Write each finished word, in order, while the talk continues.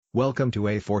Welcome to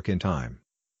A Fork in Time,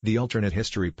 the alternate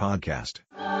history podcast.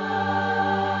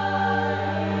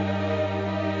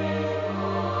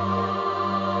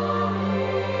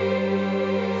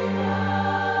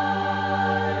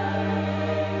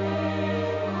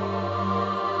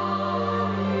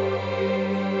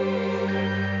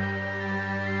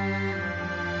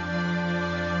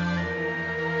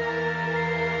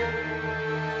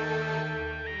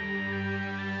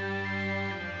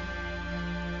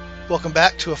 Welcome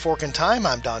back to A Fork in Time.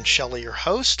 I'm Don Shelley, your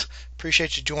host.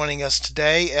 Appreciate you joining us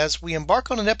today as we embark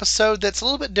on an episode that's a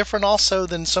little bit different also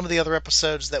than some of the other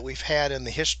episodes that we've had in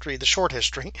the short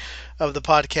history of the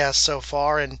podcast so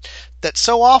far, and that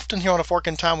so often here on A Fork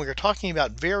in Time we are talking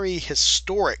about very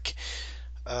historic,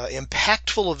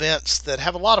 impactful events that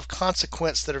have a lot of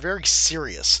consequence that are very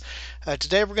serious.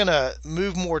 Today we're going to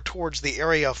move more towards the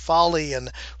area of folly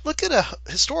and look at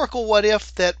a historical what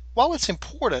if that, while it's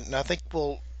important, and I think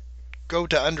we'll go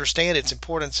to understand its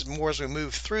importance more as we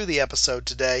move through the episode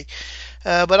today,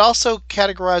 but also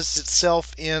categorizes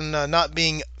itself in not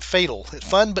being fatal.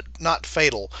 Fun but not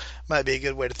fatal might be a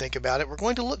good way to think about it. We're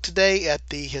going to look today at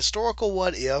the historical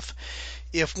what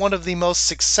if one of the most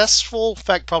successful, in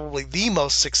fact probably the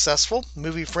most successful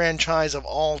movie franchise of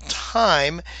all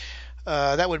time,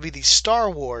 that would be the Star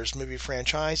Wars movie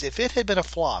franchise, if it had been a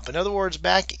flop. In other words,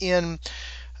 back in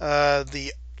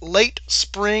the late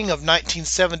spring of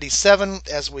 1977,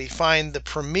 as we find the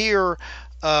premiere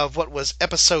of what was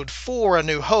Episode 4, A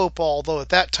New Hope, although at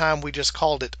that time we just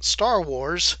called it Star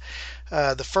Wars,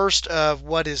 the first of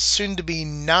what is soon to be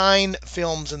 9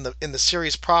 films in the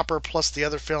series proper, plus the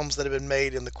other films that have been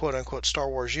made in the quote-unquote Star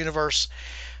Wars universe.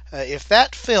 If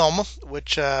that film,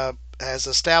 which has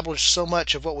established so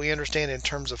much of what we understand in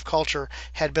terms of culture,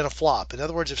 had been a flop. In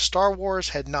other words, if Star Wars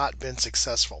had not been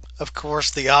successful. Of course,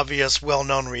 the obvious,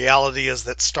 well-known reality is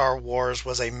that Star Wars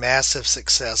was a massive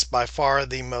success, by far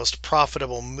the most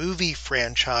profitable movie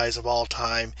franchise of all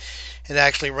time, and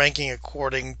actually ranking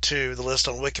according to the list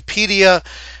on Wikipedia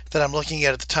that I'm looking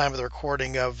at the time of the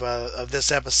recording of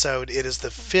this episode, it is the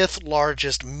 5th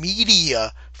largest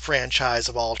media franchise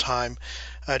of all time.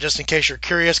 Just in case you're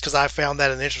curious, because I found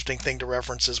that an interesting thing to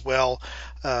reference as well.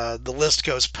 The list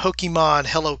goes Pokemon,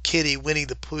 Hello Kitty, Winnie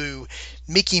the Pooh,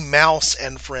 Mickey Mouse,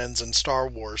 and Friends, and Star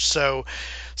Wars. So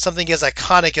something as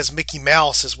iconic as Mickey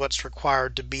Mouse is what's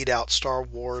required to beat out Star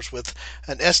Wars, with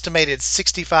an estimated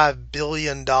 $65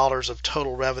 billion of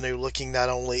total revenue, looking not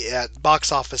only at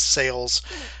box office sales,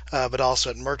 but also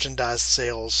at merchandise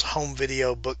sales, home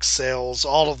video, book sales,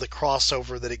 all of the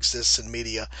crossover that exists in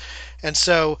media. And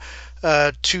so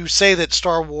to say that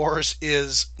Star Wars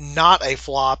is not a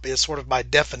flop is sort of by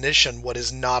definition what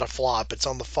is not a flop. It's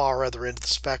on the far other end of the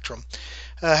spectrum.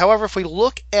 However, if we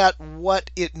look at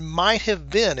what it might have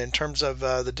been in terms of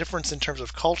the difference in terms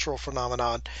of cultural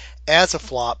phenomenon as a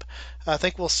flop, I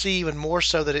think we'll see even more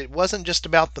so that it wasn't just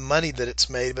about the money that it's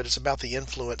made, but it's about the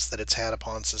influence that it's had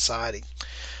upon society.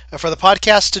 For the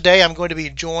podcast today, I'm going to be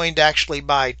joined actually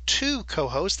by 2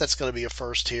 co-hosts. That's going to be a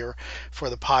first here for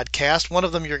the podcast. One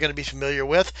of them you're going to be familiar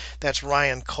with. That's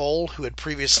Ryan Cole, who had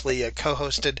previously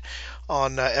co-hosted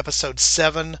on episode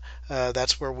 7.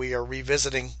 That's where we are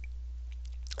revisiting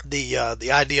the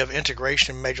idea of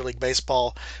integration in Major League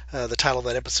Baseball, the title of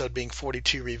that episode being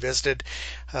 42 Revisited.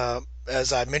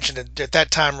 As I mentioned at that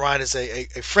time, Ryan is a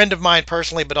friend of mine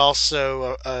personally, but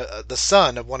also the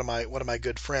son of one of my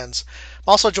good friends.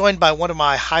 I'm also joined by one of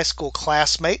my high school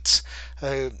classmates,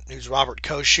 who's Robert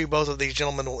Koshu. Both of these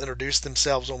gentlemen will introduce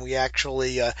themselves when we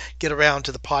actually get around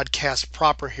to the podcast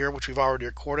proper here, which we've already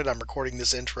recorded. I'm recording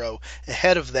this intro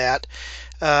ahead of that.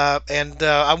 And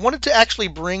I wanted to actually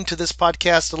bring to this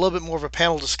podcast a little bit more of a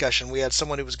panel discussion. We had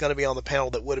someone who was going to be on the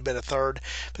panel that would have been a third,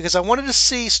 because I wanted to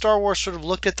see Star Wars sort of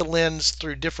looked at the lens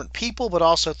through different people, but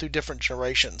also through different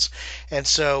generations. And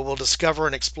so we'll discover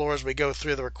and explore as we go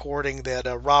through the recording that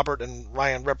Robert and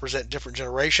Ryan represent different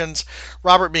generations.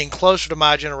 Robert being closer to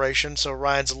my generation, so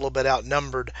Ryan's a little bit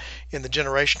outnumbered in the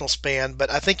generational span.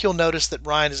 But I think you'll notice that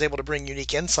Ryan is able to bring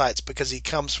unique insights because he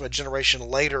comes from a generation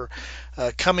later,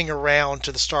 coming around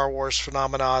to the Star Wars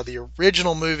phenomena, the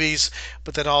original movies,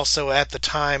 but then also at the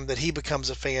time that he becomes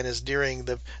a fan is during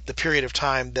the period of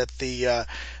time that the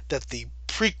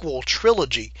prequel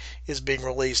trilogy is being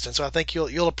released. And so I think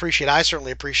you'll appreciate, I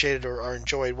certainly appreciated or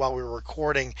enjoyed while we were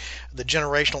recording, the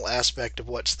generational aspect of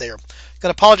what's there. I'm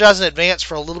going to apologize in advance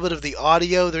for a little bit of the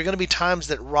audio. There are going to be times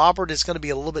that Robert is going to be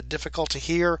a little bit difficult to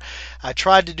hear. I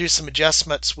tried to do some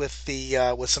adjustments with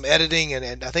some editing,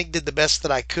 and I think did the best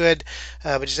that I could,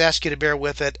 but just ask you to bear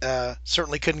with it.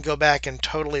 Certainly couldn't go back and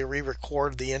totally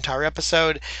re-record the entire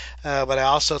episode, but I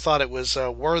also thought it was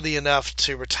worthy enough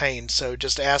to retain. So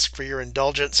just ask for your indulgence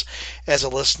indulgence as a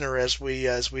listener as we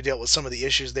dealt with some of the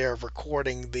issues there of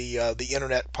recording the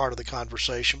internet part of the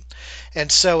conversation. And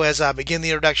so as I begin the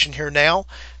introduction here now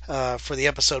for the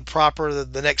episode proper,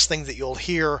 the next thing that you'll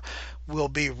hear will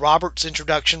be Robert's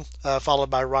introduction, followed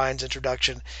by Ryan's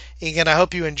introduction. Again, I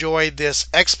hope you enjoyed this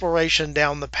exploration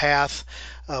down the path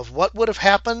of what would have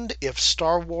happened if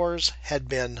Star Wars had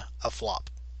been a flop.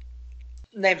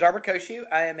 Name's Robert Koshu.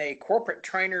 I am a corporate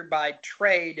trainer by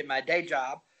trade in my day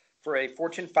job for a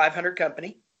Fortune 500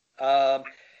 company.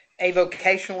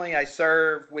 Avocationally, I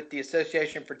serve with the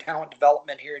Association for Talent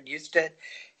Development here in Houston,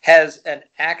 has an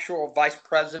actual vice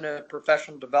president of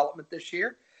professional development this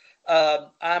year.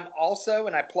 I'm also,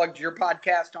 and I plugged your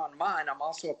podcast on mine, I'm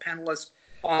also a panelist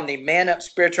on the Man Up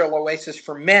Spiritual Oasis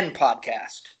for Men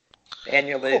podcast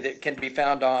annually that can be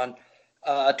found on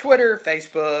Twitter,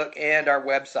 Facebook, and our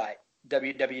website,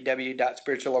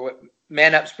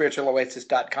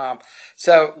 manupspiritualoasis.com.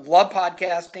 So love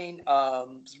podcasting.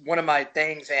 One of my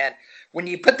things. And when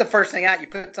you put the first thing out, you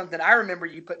put something. I remember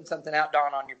you putting something out,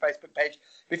 Don, on your Facebook page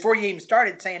before you even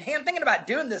started saying, hey, I'm thinking about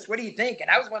doing this. What do you think? And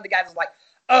I was one of the guys who was like,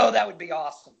 oh, that would be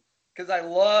awesome. Because I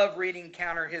love reading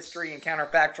counter history and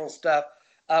counterfactual stuff.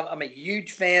 I'm a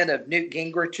huge fan of Newt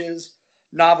Gingrich's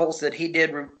novels that he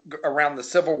did around the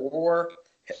Civil War,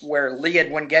 where Lee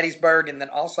had won Gettysburg, and then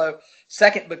also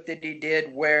second book that he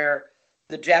did where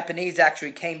the Japanese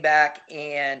actually came back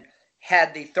and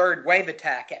had the third wave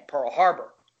attack at Pearl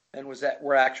Harbor and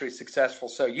were actually successful.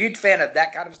 So huge fan of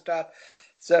that kind of stuff.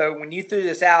 So when you threw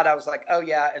this out, I was like, oh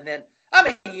yeah. And then I'm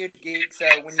a huge geek, so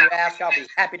when you ask, I'll be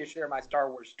happy to share my Star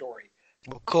Wars story.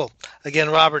 Well, cool. Again,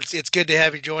 Robert, it's good to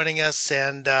have you joining us,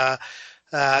 and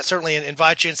certainly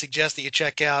invite you and suggest that you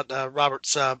check out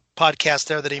Robert's podcast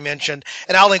there that he mentioned.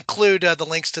 And I'll include the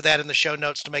links to that in the show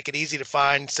notes to make it easy to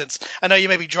find, since I know you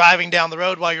may be driving down the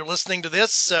road while you're listening to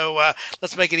this. So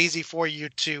let's make it easy for you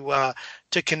to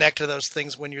connect to those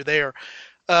things when you're there.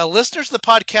 Listeners of the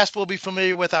podcast will be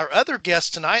familiar with our other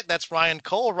guest tonight. That's Ryan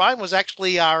Cole. Ryan was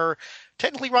actually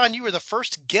technically, Ryan, you were the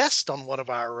first guest on one of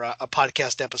our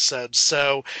podcast episodes.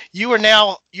 So you're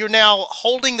now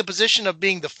holding the position of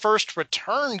being the first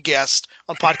return guest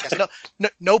on podcast.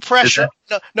 No pressure.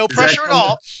 No pressure at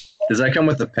all. Does that come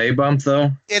with a pay bump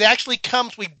though? It actually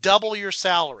comes. We double your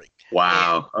salary.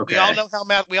 Wow. Okay.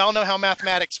 We all know how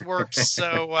mathematics works.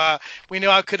 So we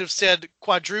know I could have said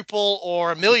quadruple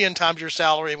or a million times your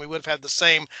salary, and we would have had the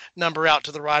same number out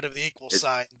to the right of the equal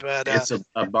sign. But it's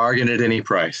a bargain at any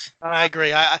price. I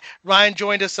agree. Ryan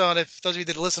joined us on, if those of you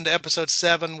that listened to episode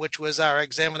 7, which was our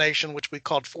examination, which we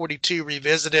called 42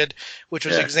 Revisited, which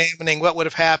was examining what would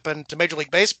have happened to Major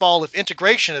League Baseball if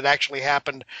integration had actually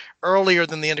happened earlier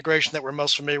than the integration that we're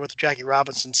most familiar with Jackie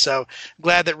Robinson. So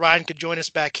glad that Ryan could join us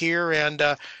back here. And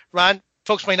Ryan,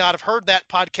 folks may not have heard that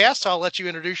podcast, so I'll let you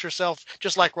introduce yourself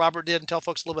just like Robert did and tell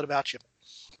folks a little bit about you.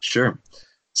 Sure.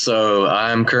 So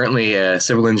I'm currently a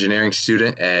civil engineering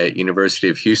student at University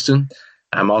of Houston.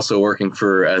 I'm also working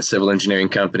for a civil engineering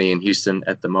company in Houston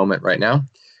at the moment right now.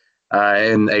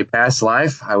 In a past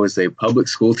life, I was a public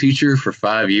school teacher for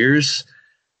 5 years.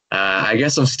 I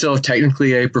guess I'm still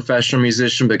technically a professional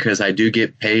musician because I do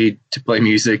get paid to play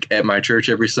music at my church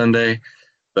every Sunday.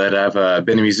 But I've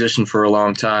been a musician for a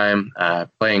long time,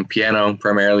 playing piano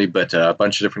primarily, but a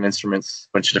bunch of different instruments,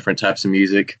 a bunch of different types of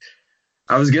music.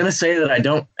 I was going to say that I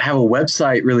don't have a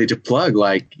website really to plug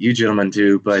like you gentlemen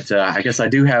do, but I guess I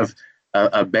do have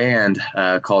a band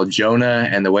called Jonah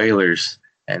and the Wailers,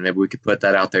 and maybe we could put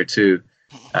that out there too.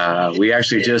 We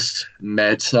actually just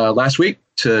met last week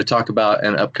to talk about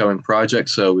an upcoming project,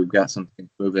 so we've got something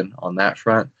moving on that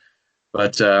front.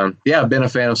 But I've been a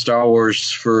fan of Star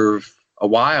Wars for a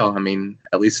while. I mean,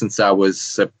 at least since I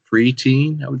was a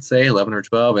preteen, I would say 11 or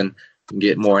 12, and we can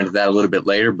get more into that a little bit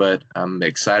later, but I'm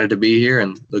excited to be here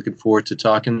and looking forward to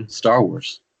talking Star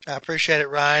Wars. I appreciate it,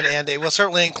 Ryan, and we'll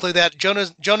certainly include that.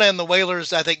 Jonah and the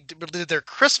Wailers, I think, did their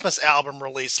Christmas album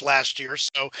release last year,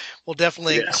 so we'll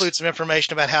definitely include some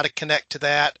information about how to connect to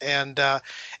that. And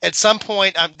at some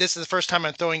point, this is the first time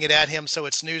I'm throwing it at him, so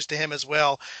it's news to him as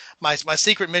well. My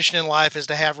secret mission in life is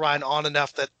to have Ryan on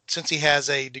enough that since he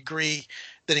has a degree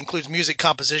that includes music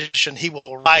composition, he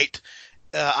will write.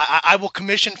 I will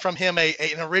commission from him an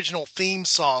original theme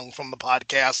song from the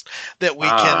podcast that we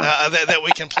can that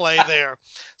we can play there.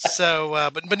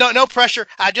 So, but no pressure.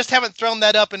 I just haven't thrown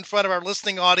that up in front of our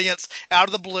listening audience out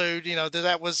of the blue. You know,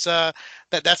 that was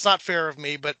that's not fair of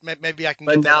me. But maybe I can.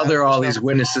 But now there are all these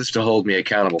witnesses to hold me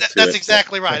accountable. That's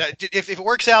exactly right. If it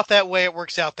works out that way, it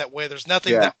works out that way. There's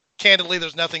nothing that candidly,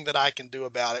 there's nothing that I can do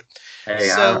about it. Hey,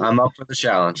 so, I'm up for the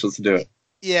challenge. Let's do it.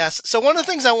 Yes. So one of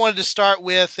the things I wanted to start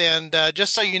with, and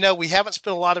just so you know, we haven't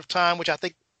spent a lot of time, which I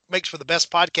think makes for the best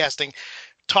podcasting,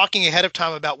 talking ahead of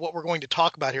time about what we're going to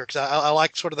talk about here, because I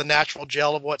like sort of the natural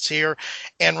gel of what's here.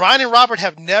 And Ryan and Robert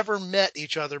have never met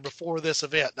each other before this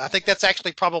event. I think that's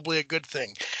actually probably a good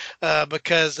thing,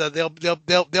 because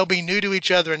they'll be new to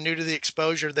each other and new to the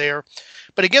exposure there.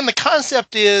 But again, the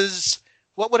concept is,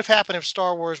 what would have happened if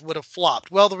Star Wars would have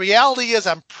flopped? Well, the reality is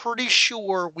I'm pretty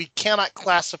sure we cannot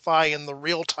classify in the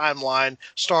real timeline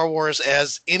Star Wars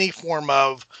as any form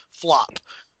of flop.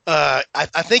 I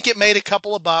think it made a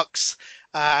couple of bucks.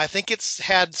 I think it's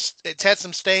had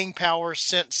some staying power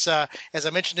since, as I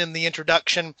mentioned in the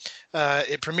introduction,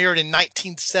 it premiered in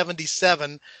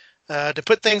 1977. To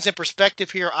put things in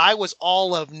perspective here, I was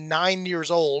all of 9 years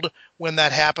old when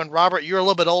that happened. Robert, you're a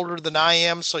little bit older than I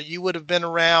am, so you would have been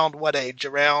around what age?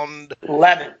 Around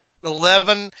 11.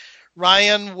 11.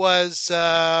 Ryan was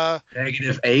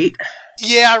 -8.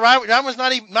 Yeah, Ryan was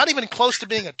not even close to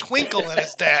being a twinkle in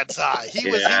his dad's eye. He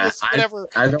was whatever.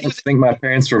 I don't think my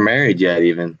parents were married yet,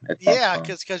 even. Yeah,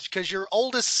 because your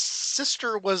oldest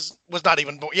sister was not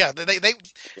even born. Yeah, they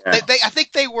I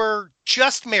think they were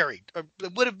just married.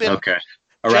 It would have been okay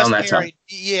around that married. time.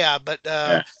 Yeah, but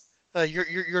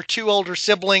your two older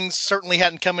siblings certainly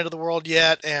hadn't come into the world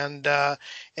yet, and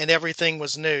everything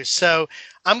was new. So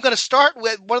I'm going to start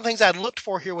with one of the things I looked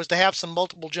for here was to have some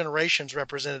multiple generations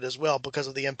represented as well because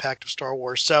of the impact of Star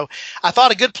Wars. So I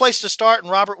thought a good place to start,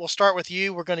 and Robert, we'll start with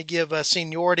you. We're going to give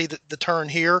seniority the turn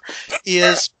here.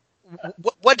 Is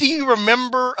what do you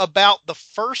remember about the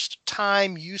first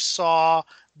time you saw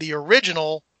the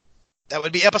original? That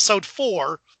would be Episode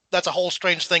 4. That's a whole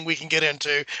strange thing we can get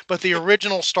into, but the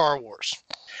original Star Wars.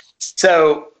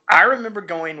 So I remember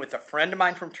going with a friend of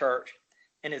mine from church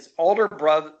and his older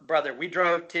brother. We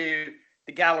drove to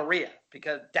the Galleria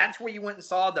because that's where you went and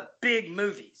saw the big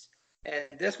movies. And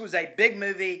this was a big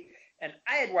movie. And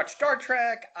I had watched Star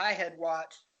Trek. I had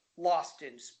watched Lost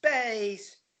in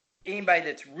Space. Anybody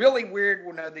that's really weird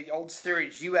will know the old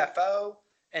series UFO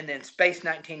and then Space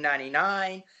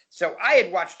 1999. So I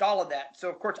had watched all of that. So,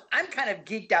 of course, I'm kind of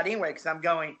geeked out anyway because I'm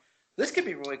going, this could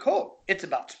be really cool. It's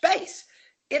about space.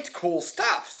 It's cool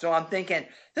stuff. So I'm thinking,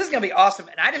 this is going to be awesome.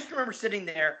 And I just remember sitting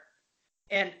there,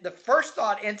 and the first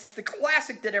thought, and it's the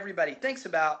classic that everybody thinks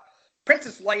about,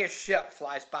 Princess Leia's ship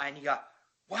flies by, and you go,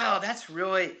 wow, that's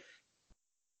really,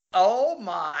 oh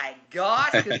my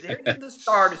gosh, because there the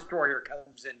Star Destroyer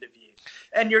comes into view.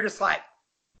 And you're just like,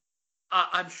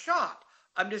 I'm shocked.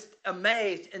 I'm just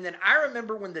amazed. And then I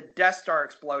remember when the Death Star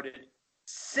exploded,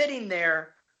 sitting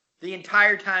there the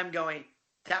entire time going,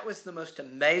 that was the most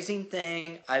amazing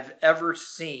thing I've ever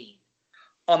seen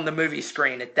on the movie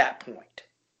screen at that point.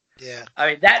 Yeah. I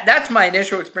mean, that's my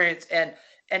initial experience. And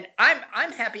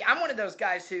I'm happy. I'm one of those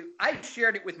guys who I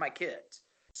shared it with my kids.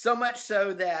 So much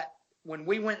so that when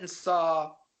we went and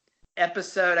saw I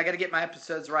got to get my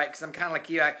episodes right because I'm kind of like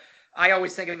you. I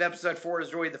always think of Episode 4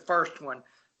 as really the first one.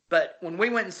 But when we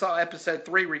went and saw Episode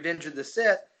 3, Revenge of the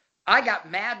Sith, I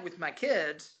got mad with my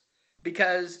kids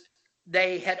because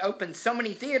they had opened so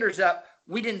many theaters up,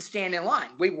 we didn't stand in line.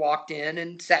 We walked in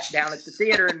and sat down at the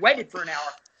theater and waited for an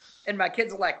hour. And my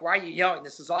kids are like, why are you yelling?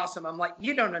 This is awesome. I'm like,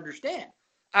 you don't understand.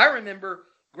 I remember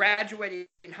graduating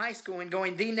in high school and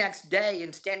going the next day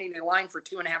and standing in line for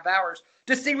 2.5 hours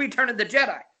to see Return of the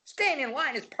Jedi. Staying in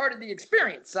line is part of the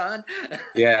experience, son.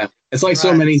 Yeah. It's like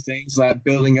so many things, that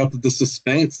building up the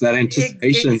suspense, that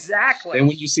anticipation. Exactly. And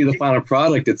when you see the final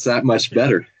product, it's that much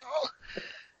better.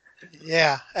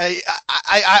 Yeah,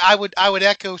 I would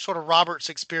echo sort of Robert's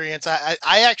experience. I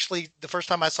actually, the first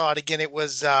time I saw it again, it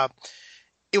was a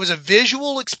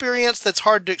visual experience that's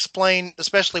hard to explain,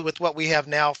 especially with what we have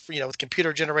now, with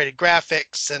computer generated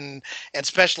graphics and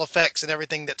special effects and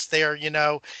everything that's there,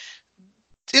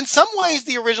 In some ways,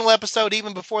 the original episode,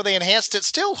 even before they enhanced it,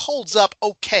 still holds up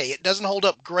okay. It doesn't hold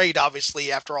up great, obviously,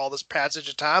 after all this passage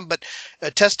of time, but a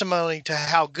testimony to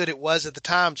how good it was at the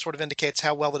time sort of indicates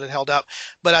how well that it held up.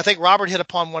 But I think Robert hit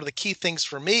upon one of the key things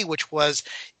for me, which was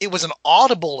it was an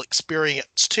audible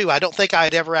experience, too. I don't think I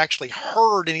had ever actually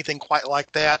heard anything quite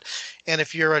like that. And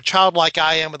if you're a child like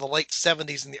I am in the late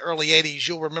 70s and the early 80s,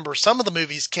 you'll remember some of the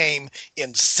movies came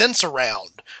in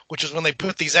Sensurround, which is when they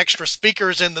put these extra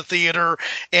speakers in the theater.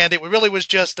 And it really was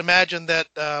just, imagine that,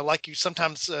 like you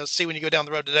sometimes see when you go down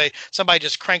the road today, somebody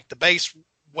just cranked the bass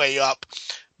way up.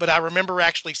 But I remember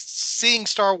actually seeing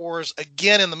Star Wars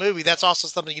again in the movie. That's also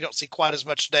something you don't see quite as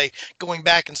much today, going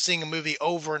back and seeing a movie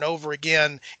over and over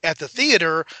again at the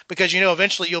theater, because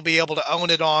eventually you'll be able to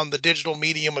own it on the digital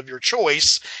medium of your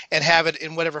choice and have it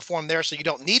in whatever form there, so you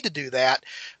don't need to do that.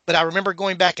 But I remember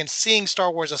going back and seeing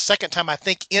Star Wars a second time, I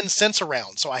think, in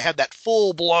Sensurround. So I had that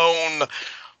full-blown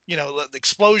the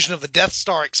explosion of the Death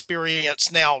Star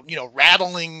experience now,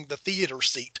 rattling the theater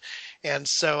seat. And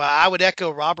so I would echo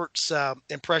Robert's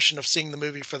impression of seeing the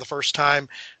movie for the first time,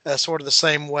 sort of the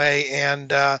same way.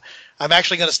 And I'm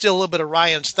actually going to steal a little bit of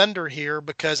Ryan's thunder here,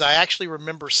 because I actually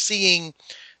remember seeing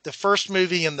the first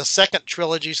movie in the second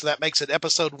trilogy, so that makes it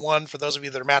episode 1 for those of you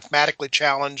that are mathematically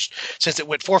challenged, since it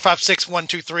went 4, 5, 6, 1,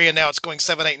 2, 3, and now it's going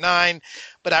 7, 8, 9.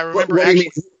 But I remember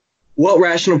what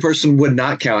rational person would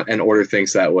not count and order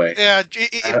things that way? Yeah,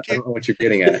 I don't know what you're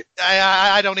getting at.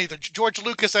 I don't either. George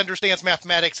Lucas understands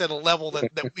mathematics at a level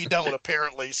that we don't,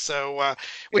 apparently. So,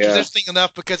 which is interesting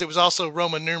enough, because it was also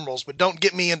Roman numerals. But don't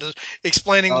get me into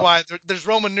explaining why there's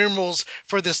Roman numerals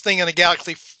for this thing in a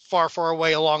galaxy far, far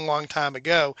away, a long, long time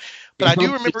ago. But I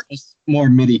do remember more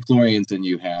midi-chlorians than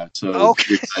you have. So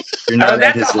okay. You're not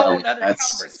at his that's a whole level. other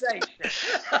conversation.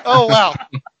 Oh wow!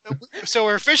 So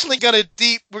we're officially going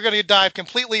to dive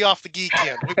completely off the geek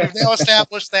end. We've now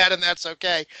established that, and that's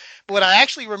okay. But what I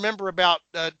actually remember about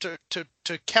to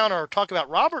counter or talk about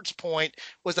Robert's point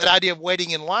was that idea of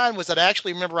waiting in line. Was that I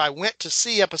actually remember I went to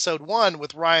see episode 1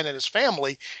 with Ryan and his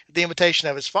family at the invitation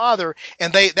of his father,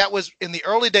 and that was in the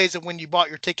early days of when you bought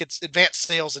your tickets, advanced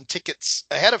sales and tickets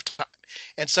ahead of time.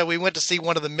 And so we went to see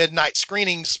one of the midnight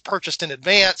screenings purchased in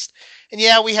advance. And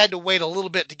yeah, we had to wait a little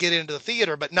bit to get into the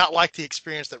theater, but not like the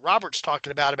experience that Robert's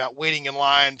talking about waiting in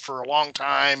line for a long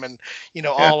time and,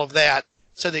 all of that.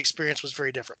 So the experience was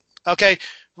very different. Okay,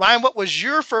 Ryan, what was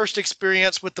your first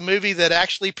experience with the movie that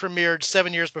actually premiered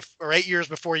 8 years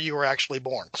before you were actually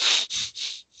born?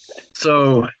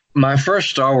 So my first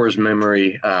Star Wars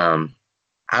memory,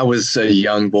 I was a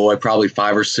young boy, probably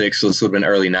 5 or 6, so this would have been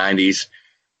early 90s.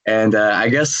 And I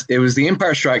guess it was The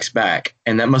Empire Strikes Back,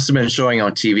 and that must have been showing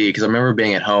on TV, because I remember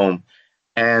being at home,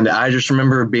 and I just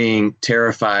remember being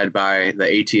terrified by the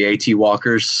AT-AT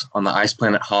walkers on the ice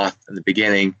planet Hoth in the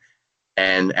beginning,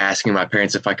 and asking my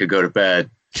parents if I could go to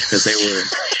bed, because they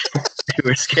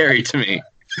were scary to me.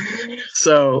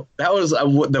 So that was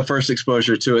the first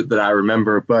exposure to it that I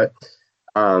remember. But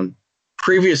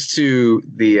previous to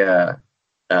the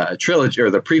trilogy,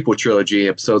 or the prequel trilogy,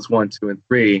 episodes 1, 2, and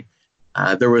 3.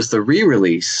 There was the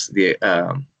re-release,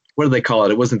 what do they call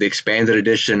it? It wasn't the expanded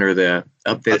edition or the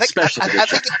updated special edition. I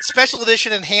think special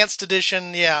edition, enhanced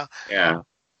edition, yeah. Yeah.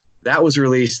 That was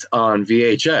released on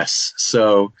VHS.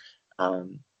 So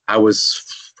I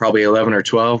was probably 11 or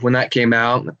 12 when that came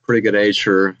out, a pretty good age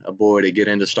for a boy to get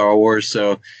into Star Wars.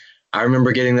 So I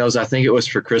remember getting those. I think it was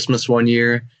for Christmas one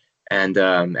year, and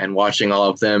watching all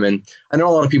of them. And I know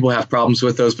a lot of people have problems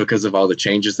with those because of all the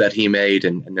changes that he made,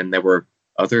 and then there were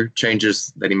other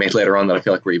changes that he made later on that I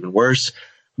feel like were even worse.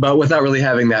 But without really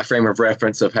having that frame of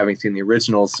reference of having seen the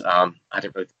originals, I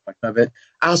didn't really think much of it.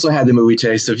 I also had the movie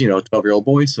taste of, a 12-year-old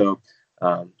boy, so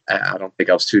I don't think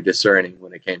I was too discerning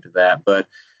when it came to that. But,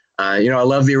 I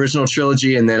love the original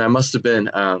trilogy, and then I must have been,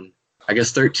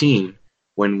 13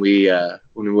 when we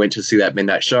went to see that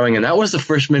midnight showing. And that was the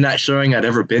first midnight showing I'd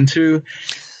ever been to.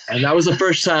 And that was the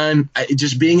first time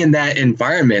just being in that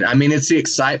environment. I mean, it's the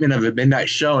excitement of a midnight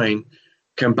showing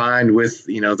combined with,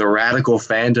 the radical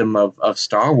fandom of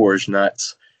Star Wars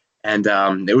nuts. And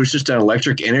it was just an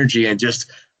electric energy. And just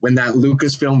when that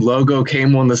Lucasfilm logo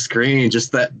came on the screen,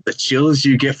 just the chills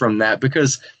you get from that,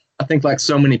 because I think like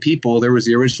so many people, there was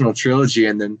the original trilogy,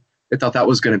 and then they thought that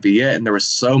was going to be it. And there was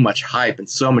so much hype and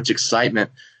so much excitement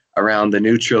around the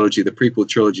new trilogy, the prequel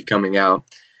trilogy coming out.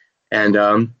 And,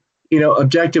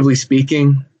 objectively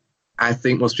speaking, I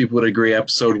think most people would agree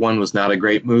episode 1 was not a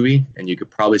great movie, and you could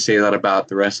probably say that about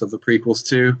the rest of the prequels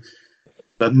too.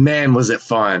 But man, was it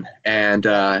fun. And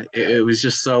it was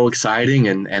just so exciting,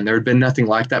 and there had been nothing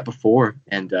like that before.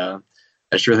 And I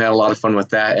just really had a lot of fun with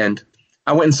that. And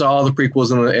I went and saw all the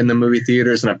prequels in the movie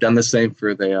theaters, and I've done the same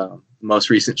for the most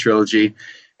recent trilogy.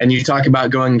 And you talk about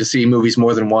going to see movies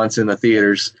more than once in the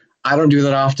theaters. I don't do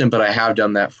that often, but I have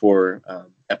done that for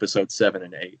episodes 7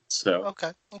 and 8. So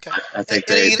okay. I think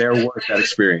they're worth that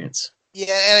experience.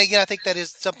 Yeah, and again, I think that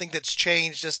is something that's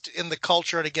changed just in the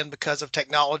culture, and again, because of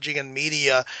technology and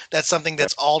media, that's something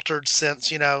that's altered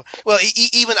since, well,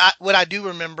 even what I do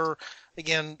remember,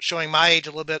 again, showing my age a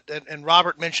little bit, and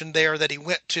Robert mentioned there that he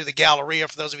went to the Galleria,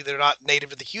 for those of you that are not native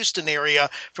to the Houston area,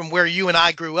 from where you and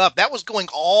I grew up. That was going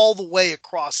all the way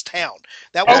across town.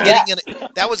 That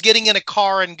was getting in a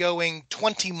car and going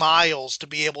 20 miles to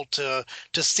be able to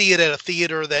see it at a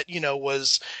theater that,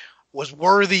 was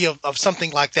worthy of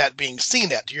something like that being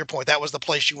seen at. To your point, that was the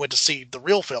place you went to see the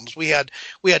real films. We had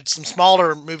some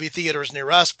smaller movie theaters near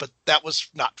us, but that was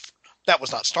not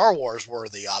Star Wars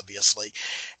worthy, obviously.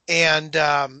 And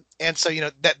so,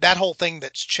 that whole thing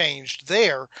that's changed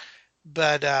there.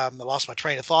 But I lost my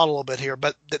train of thought a little bit here.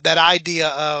 But that idea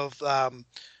of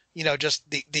just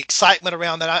the excitement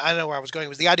around that. I know where I was going. It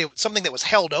was the idea of something that was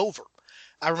held over.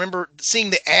 I remember seeing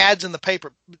the ads in the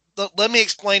paper. Let me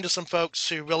explain to some folks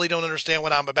who really don't understand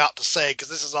what I'm about to say, because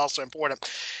this is also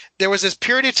important. There was this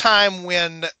period of time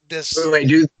when this. Wait,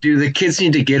 do the kids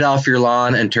need to get off your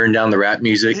lawn and turn down the rap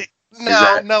music?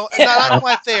 No, not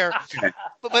quite there. Okay.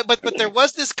 But there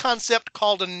was this concept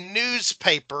called a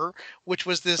newspaper, which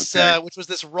was this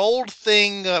rolled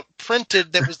thing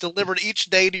printed that was delivered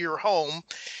each day to your home.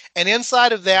 And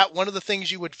inside of that, one of the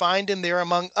things you would find in there,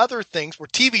 among other things, were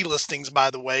TV listings, by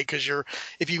the way, because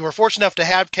if you were fortunate enough to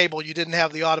have cable, you didn't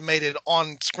have the automated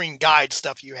on-screen guide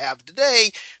stuff you have today.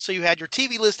 So you had your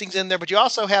TV listings in there, but you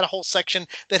also had a whole section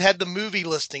that had the movie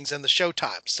listings and the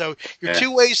showtimes. So your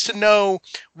two ways to know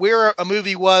where a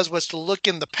movie was to look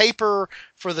in the paper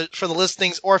for the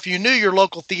listings, or if you knew your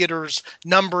local theater's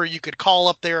number, you could call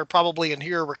up there probably and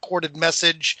hear a recorded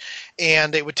message,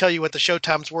 and it would tell you what the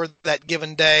showtimes were that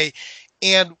given day.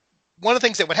 And one of the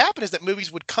things that would happen is that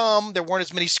movies would come. There weren't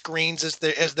as many screens as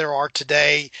there are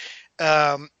today,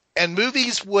 and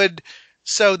movies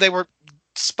they were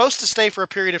supposed to stay for a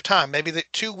period of time, maybe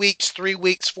 2 weeks, 3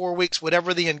 weeks, 4 weeks,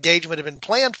 whatever the engagement had been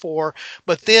planned for.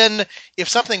 But then if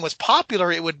something was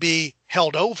popular, it would be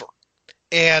held over.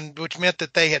 And which meant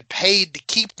that they had paid to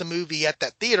keep the movie at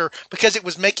that theater because it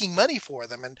was making money for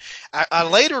them. And I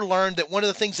later learned that one of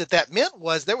the things that meant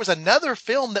was there was another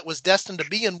film that was destined to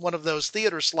be in one of those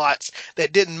theater slots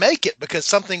that didn't make it because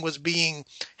something was being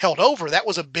held over. That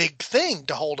was a big thing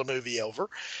to hold a movie over.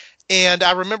 And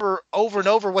I remember over and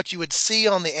over what you would see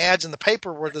on the ads in the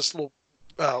paper were this little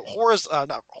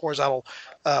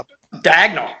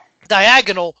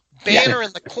diagonal banner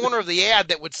in the corner of the ad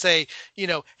that would say,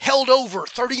 held over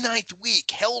 39th week,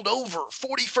 held over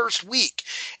 41st week.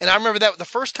 And I remember that the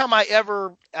first time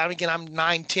again, I'm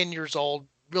 9-10 years old,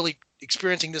 really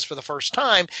experiencing this for the first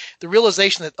time, the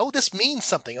realization that, this means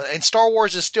something. And Star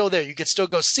Wars is still there. You could still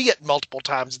go see it multiple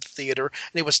times at the theater,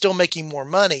 and it was still making more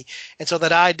money. And so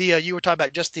that idea, you were talking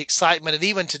about just the excitement, and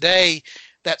even today,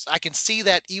 I can see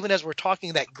that even as we're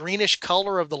talking, that greenish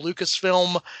color of the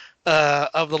Lucasfilm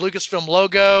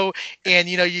logo, and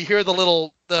you hear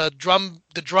the drum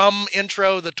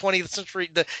intro, the 20th century,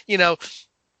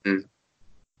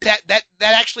 that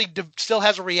actually still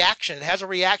has a reaction. It has a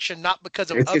reaction not because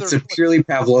of it's a purely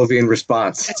Pavlovian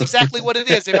response. That's exactly what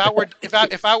it is.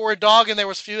 If I were a dog and there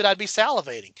was food, I'd be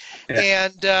salivating. Yeah.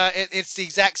 And it's the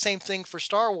exact same thing for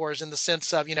Star Wars in the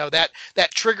sense of that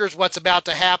triggers what's about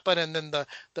to happen, and then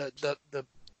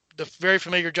the very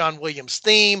familiar John Williams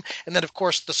theme, and then of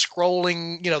course the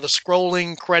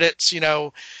scrolling credits.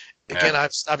 Again,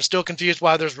 I'm still confused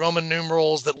why there's Roman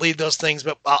numerals that lead those things,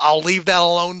 but I'll leave that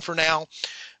alone for now.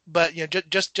 But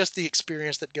just the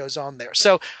experience that goes on there.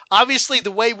 So obviously,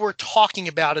 the way we're talking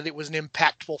about it, it was an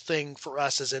impactful thing for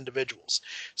us as individuals.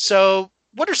 So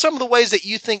what are some of the ways that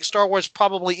you think Star Wars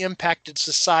probably impacted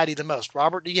society the most?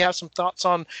 Robert, do you have some thoughts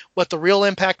on what the real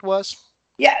impact was?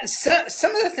 Yeah, so,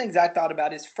 some of the things I thought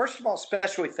about is, first of all,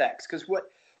 special effects. Because one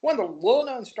of the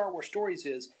little-known Star Wars stories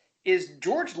is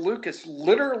George Lucas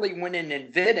literally went and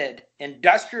invented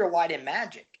Industrial Light and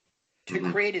Magic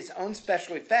to create his own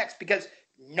special effects because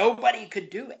nobody could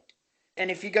do it.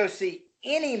 And if you go see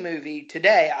any movie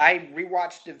today, I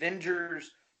rewatched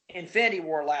Avengers Infinity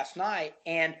War last night,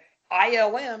 and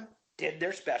ILM did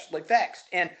their special effects.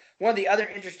 And one of the other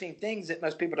interesting things that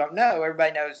most people don't know,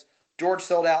 everybody knows George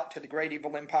sold out to the great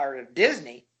evil empire of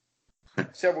Disney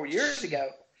several years ago.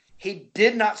 He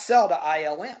did not sell to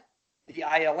ILM, the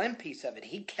ILM piece of it.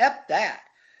 He kept that,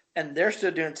 and they're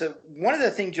still doing. So one of the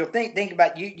things you'll think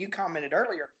about, you commented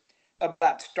earlier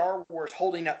about Star Wars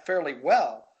holding up fairly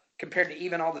well compared to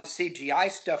even all the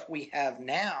CGI stuff we have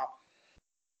now.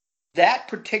 That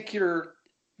particular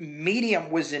medium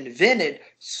was invented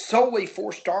solely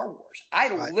for Star Wars.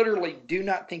 I literally do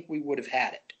not think we would have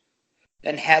had it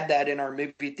and had that in our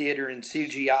movie theater and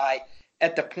CGI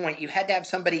at the point. You had to have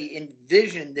somebody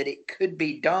envision that it could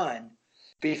be done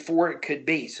before it could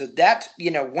be. So that's,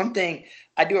 one thing.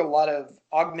 I do a lot of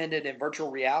augmented and virtual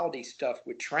reality stuff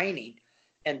with training.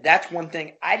 And that's one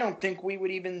thing I don't think we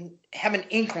would even have an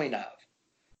inkling of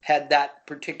had that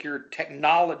particular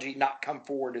technology not come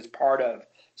forward as part of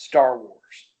Star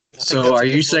Wars. So are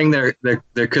you saying there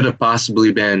could have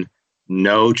possibly been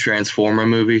no Transformer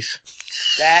movies?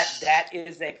 That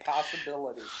is a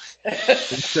possibility. It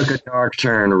took a dark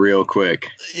turn real quick.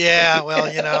 Yeah, well,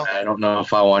 I don't know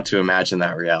if I want to imagine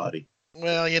that reality.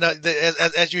 Well,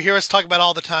 as you hear us talk about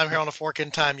all the time here on A Fork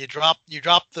in Time, you drop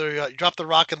the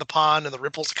rock in the pond, and the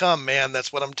ripples come. Man,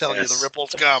 that's what I'm telling you. The Yes.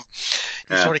 ripples come.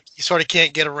 Yeah. You sort of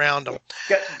can't get around them.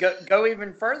 Go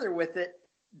even further with it.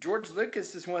 George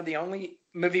Lucas is one of the only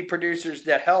movie producers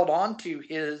that held on to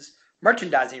his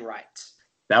merchandising rights.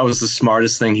 That was the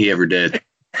smartest thing he ever did.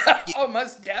 Oh,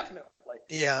 most definitely.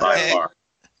 Yeah. By far.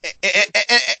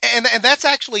 And that's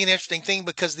actually an interesting thing,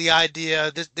 because the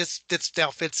idea this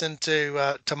now fits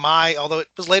into to my, although it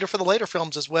was later for the later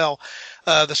films as well,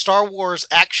 the Star Wars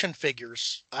action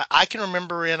figures. I can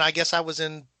remember I guess I was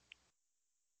in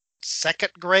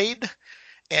second grade,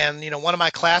 and one of my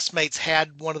classmates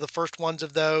had one of the first ones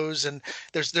of those, and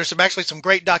there's some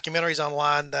great documentaries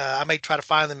online. I may try to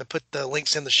find them and put the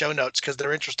links in the show notes, because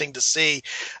they're interesting to see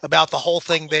about the whole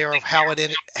thing there of how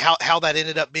that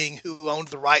ended up being, who owned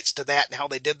the rights to that and how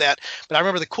they did that. But I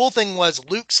remember the cool thing was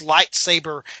Luke's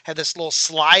lightsaber had this little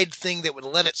slide thing that would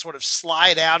let it sort of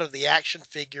slide out of the action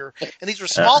figure, and these were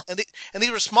small, and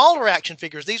these were smaller action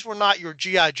figures. These were not your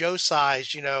G.I. Joe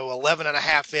size 11 and a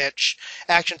half inch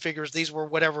action figures. These were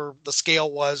whatever the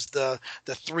scale was, the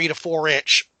 3 to 4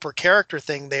 inch per character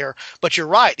thing there. But you're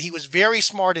right, he was very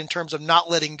smart in terms of not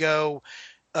letting go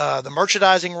the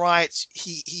merchandising rights.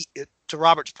 He to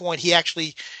Robert's point, he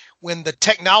actually, when the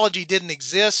technology didn't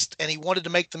exist and he wanted to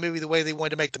make the movie the way they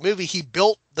wanted to make the movie, he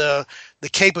built the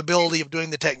capability of doing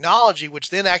the technology,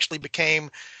 which then actually became.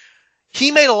 He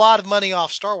made a lot of money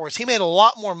off Star Wars. He made a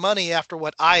lot more money after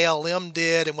what ILM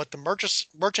did and what the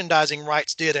merchandising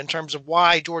rights did, in terms of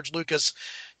why George Lucas,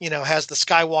 has the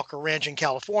Skywalker Ranch in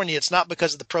California. It's not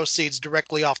because of the proceeds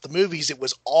directly off the movies. It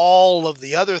was all of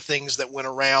the other things that went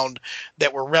around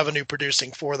that were revenue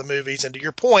producing for the movies. And to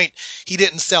your point, he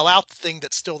didn't sell out the thing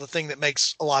that's still the thing that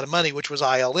makes a lot of money, which was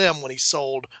ILM, when he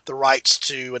sold the rights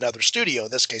to another studio,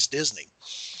 in this case Disney.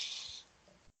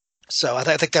 So I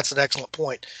think that's an excellent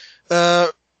point.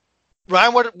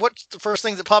 Ryan, what's the first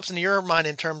thing that pops into your mind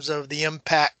in terms of the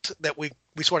impact that we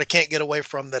sort of can't get away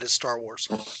from, that is Star Wars?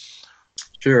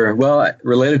 Sure. Well,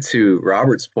 related to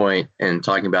Robert's point and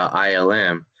talking about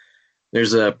ILM,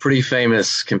 there's a pretty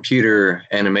famous computer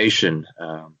animation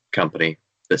company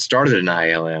that started in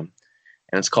ILM, and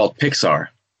it's called Pixar.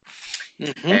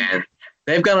 Mm-hmm. And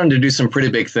they've gone on to do some pretty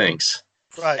big things.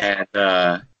 Right.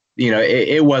 And,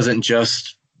 it wasn't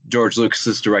just George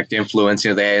Lucas's direct influence.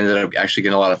 They ended up actually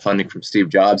getting a lot of funding from Steve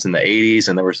Jobs in the 80s,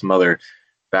 and there were some other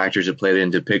factors that played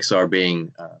into Pixar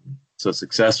being so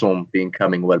successful and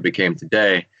becoming what it became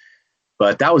today.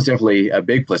 But that was definitely a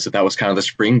big place. That was kind of the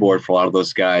springboard for a lot of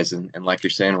those guys. And like you're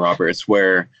saying, Robert, it's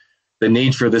where the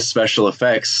need for this special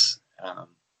effects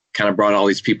kind of brought all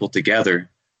these people together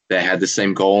that had the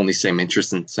same goal and the same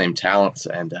interests and same talents,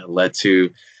 and led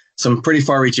to some pretty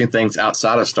far-reaching things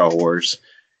outside of Star Wars.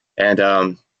 And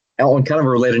on kind of a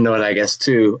related note, I guess,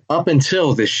 too, up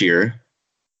until this year,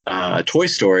 Toy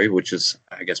Story, which is,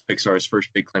 I guess, Pixar's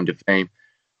first big claim to fame,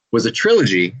 was a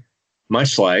trilogy,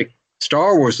 much like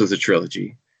Star Wars was a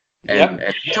trilogy. And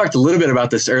you talked a little bit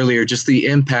about this earlier, just the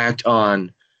impact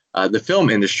on the film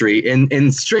industry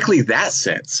in strictly that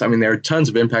sense. I mean, there are tons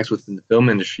of impacts within the film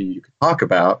industry you could talk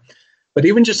about, but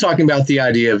even just talking about the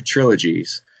idea of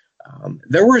trilogies,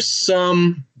 there were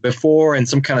some before and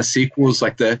some kind of sequels,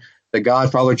 like the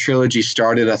Godfather trilogy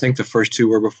started. I think the first two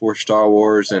were before Star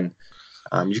Wars, and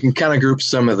you can kind of group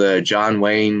some of the John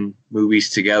Wayne movies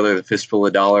together, The Fistful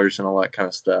of Dollars and all that kind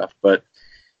of stuff. But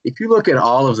if you look at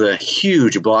all of the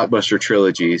huge blockbuster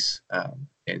trilogies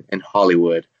in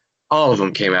Hollywood, all of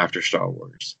them came after Star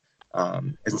Wars.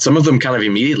 And some of them kind of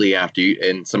immediately after,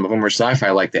 and some of them were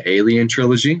sci-fi, like the Alien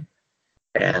trilogy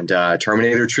and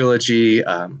Terminator trilogy.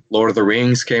 Lord of the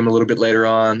Rings came a little bit later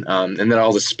on. And then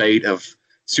all the spate of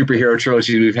superhero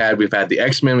trilogies we've had. We've had the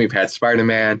X-Men, we've had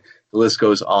Spider-Man, the list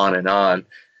goes on and on.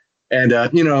 And,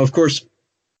 of course,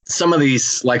 some of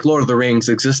these, like Lord of the Rings,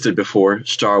 existed before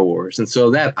Star Wars. And so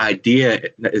that idea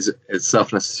is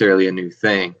itself necessarily a new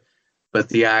thing. But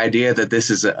the idea that this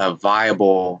is a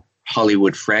viable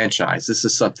Hollywood franchise, this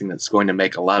is something that's going to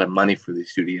make a lot of money for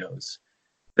these studios,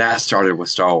 that started with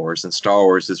Star Wars. And Star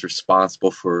Wars is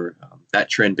responsible for that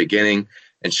trend beginning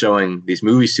and showing these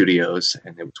movie studios,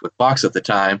 and it was with Fox at the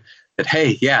time, that,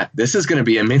 hey, yeah, this is going to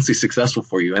be immensely successful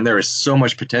for you. And there is so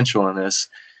much potential in this.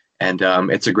 And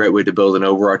it's a great way to build an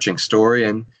overarching story.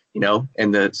 And,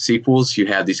 in the sequels, you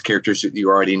have these characters that you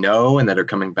already know and that are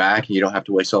coming back. And you don't have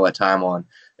to waste all that time on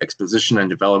exposition and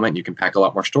development. You can pack a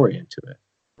lot more story into it.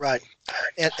 Right.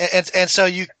 And so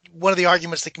one of the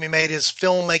arguments that can be made is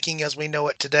filmmaking as we know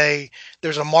it today,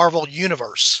 there's a Marvel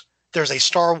universe. There's a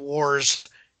Star Wars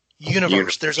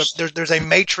universe. There's a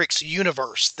Matrix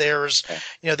universe. There's,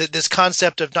 this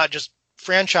concept of not just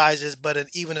franchises, but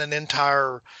even an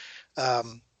entire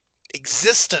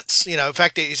existence. In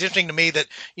fact, it's interesting to me that,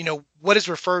 what is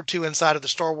referred to inside of the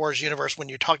Star Wars universe when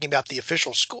you're talking about the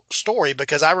official story,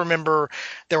 because I remember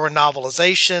there were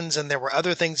novelizations and there were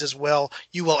other things as well.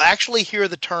 You will actually hear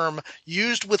the term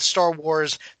used with Star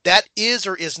Wars that is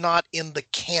or is not in the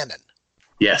canon.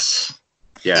 Yes.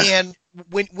 Yeah. And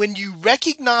when you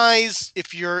recognize,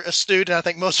 if you're astute, and I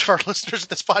think most of our listeners of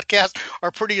this podcast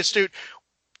are pretty astute,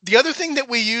 the other thing that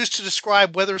we use to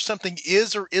describe whether something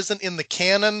is or isn't in the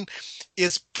canon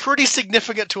is pretty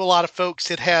significant to a lot of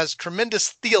folks. It has tremendous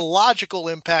theological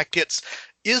impact.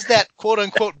 Is that quote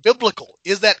unquote biblical?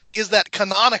 Is that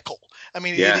canonical? I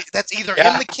mean, that's either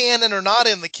in the canon or not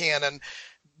in the canon.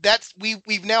 That's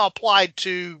we've now applied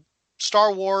to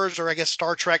Star Wars, or I guess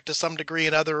Star Trek to some degree,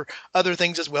 and other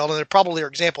things as well. And there probably are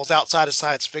examples outside of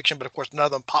science fiction, but of course none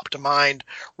of them pop to mind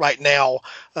right now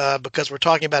because we're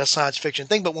talking about a science fiction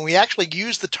thing. But when we actually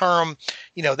use the term,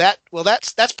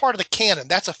 that's part of the canon.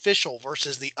 That's official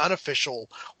versus the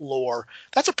unofficial lore.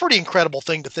 That's a pretty incredible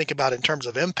thing to think about in terms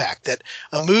of impact, that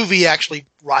a movie actually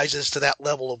rises to that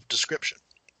level of description.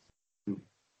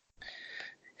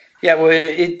 Yeah, well,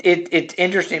 it's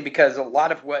interesting because a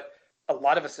lot of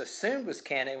us assumed was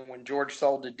canon when George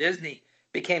sold to Disney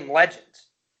became legends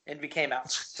and became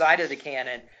outside of the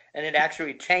canon, and it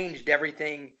actually changed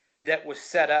everything that was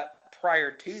set up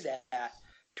prior to that,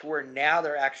 to where now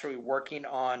they're actually working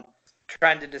on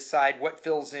trying to decide what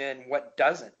fills in, what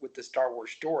doesn't with the Star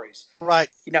Wars stories. Right.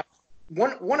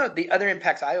 One of the other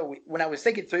impacts when I was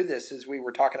thinking through this as we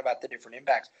were talking about the different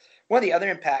impacts, one of the other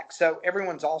impacts, so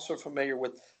everyone's also familiar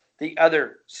with the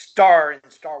other star in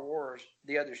Star Wars.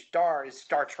 The other star is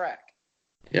Star Trek.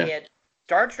 Yeah. And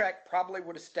Star Trek probably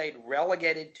would have stayed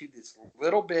relegated to this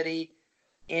little bitty,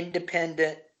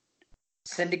 independent,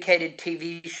 syndicated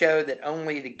TV show that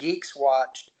only the geeks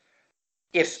watched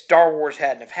if Star Wars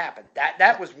hadn't have happened.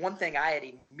 That was one thing I had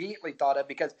immediately thought of,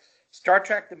 because Star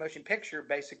Trek, the motion picture,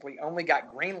 basically only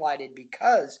got green-lighted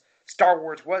because Star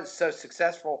Wars was so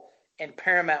successful and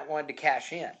Paramount wanted to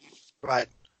cash in. Right.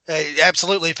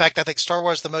 Absolutely. In fact, I think Star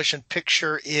Wars the motion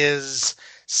picture is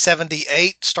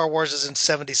 78. Star Wars is in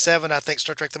 77. I think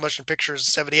Star Trek the motion picture is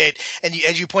 78. And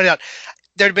as you pointed out,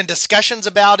 there had been discussions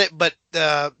about it, but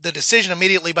the decision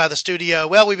immediately by the studio,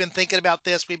 well, we've been thinking about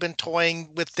this, we've been toying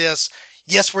with this,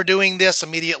 yes, we're doing this,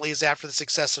 immediately is after the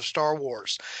success of Star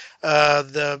Wars.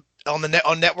 On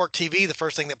network TV, the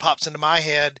first thing that pops into my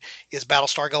head is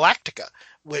Battlestar Galactica,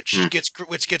 which gets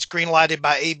greenlighted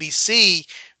by ABC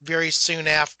very soon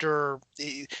after.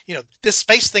 This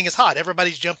space thing is hot.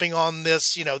 Everybody's jumping on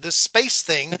this, this space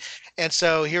thing, and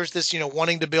so here's this,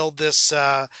 wanting to build this.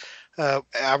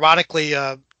 Ironically,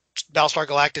 Battlestar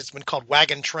Galactica has been called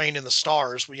Wagon Train in the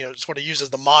Stars. It sort of uses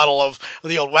the model of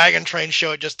the old Wagon Train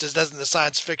show. It just doesn't the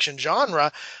science fiction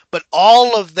genre. But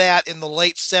all of that in the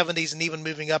late 70s and even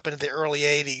moving up into the early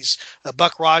 80s.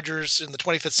 Buck Rogers in the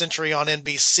 25th Century on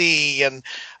NBC and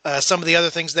some of the other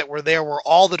things that were there were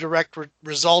all the direct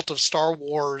result of Star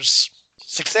Wars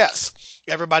success.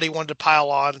 Everybody wanted to pile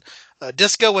on.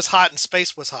 Disco was hot and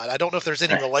space was hot. I don't know if there's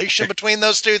any relation between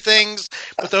those two things,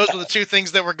 but those were the two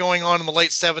things that were going on in the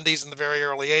late 70s and the very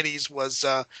early 80s. Was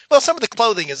some of the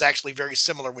clothing is actually very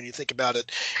similar when you think about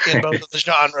it in both of the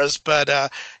genres.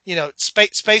 But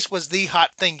space was the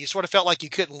hot thing. You sort of felt like you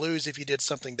couldn't lose if you did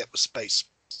something that was space.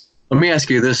 Let me ask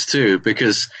you this too,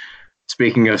 because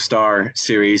speaking of Star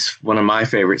series, one of my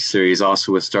favorite series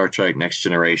also was Star Trek Next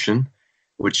Generation,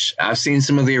 which I've seen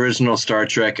some of the original Star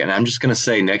Trek, and I'm just going to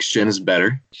say Next Gen is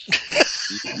better.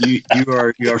 you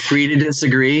are free to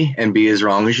disagree and be as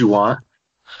wrong as you want.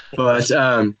 But,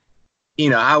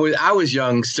 I was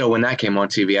young still when that came on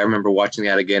TV. I remember watching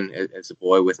that again as a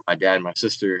boy with my dad and my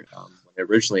sister when it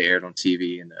originally aired on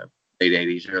TV in the late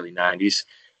 80s, early 90s.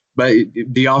 But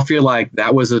do y'all feel like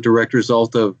that was a direct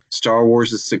result of Star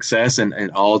Wars' success and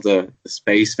all the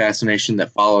space fascination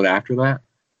that followed after that?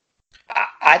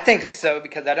 I think so,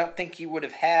 because I don't think you would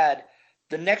have had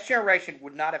the Next Generation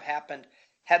would not have happened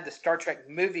had the Star Trek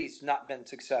movies not been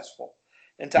successful.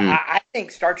 And so I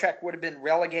think Star Trek would have been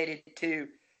relegated to,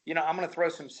 I'm going to throw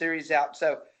some series out.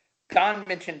 So Don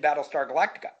mentioned Battlestar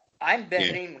Galactica. I'm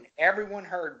betting when everyone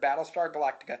heard Battlestar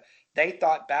Galactica, they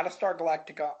thought Battlestar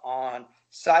Galactica on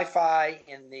Sci-Fi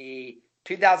in the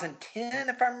 2010,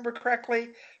 if I remember correctly,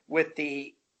 with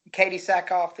the Katie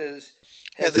Sackhoff as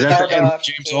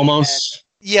James Olmos.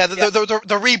 Yeah, the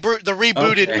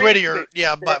rebooted grittier.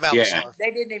 Yeah, Battlestar. They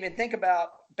didn't even think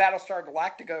about Battlestar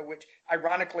Galactica, which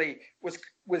ironically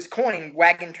was coining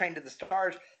Wagon Train to the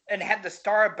Stars, and had the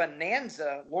star of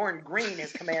Bonanza, Lauren Green,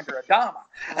 as Commander Adama.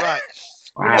 Right.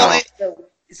 Wow. So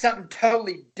something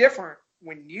totally different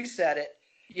when you said it,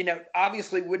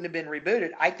 obviously wouldn't have been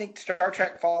rebooted. I think Star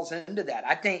Trek falls into that.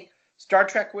 I think Star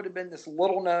Trek would have been this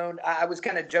little known. I was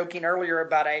kind of joking earlier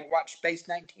about I watched Space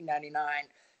 1999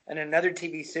 and another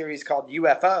TV series called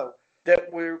UFO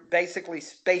that were basically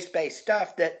space-based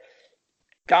stuff that,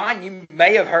 Don, you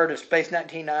may have heard of Space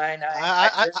 1999.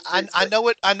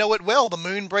 I know it well. The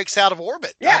moon breaks out of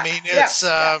orbit. Yeah, I mean, it's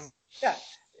yeah.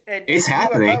 And It's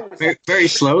happening very, very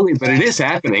slowly, but it is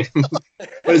happening.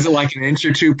 What is it, like an inch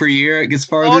or two per year? It gets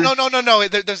farther. Oh no!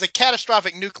 There's a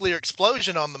catastrophic nuclear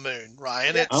explosion on the moon,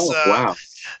 Ryan. It's, wow!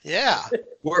 Yeah.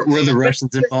 Were the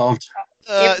Russians involved?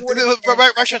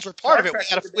 The Russians were part of it.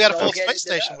 We had a full space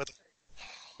station with it.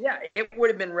 Yeah, it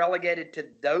would have been relegated to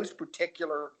those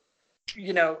particular,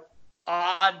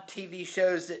 odd TV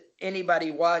shows that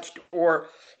anybody watched, or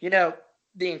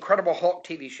the Incredible Hulk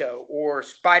TV show, or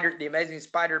the Amazing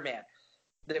Spider-Man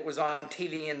that was on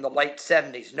TV in the late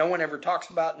 70s. No one ever talks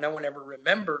about, no one ever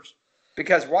remembers,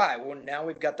 because why? Well, now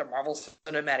we've got the Marvel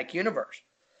Cinematic Universe.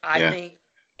 I think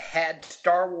had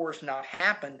Star Wars not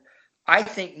happened, I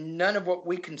think none of what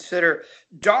we consider,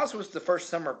 Jaws was the first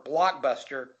summer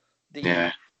blockbuster,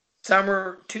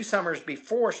 two summers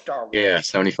before Star Wars. Yeah,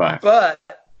 75. But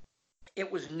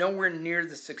it was nowhere near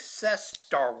the success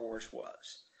Star Wars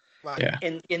was. Right. Yeah.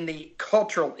 In the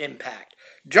cultural impact.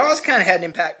 Jaws kind of had an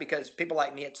impact because people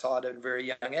like me had saw it at a very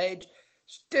young age.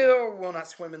 Still will not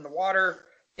swim in the water,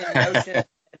 in the ocean.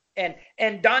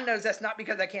 And Don knows that's not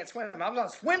because I can't swim. I was on a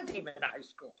swim team in high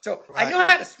school. So I know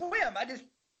how to swim. I just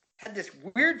had this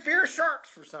weird fear of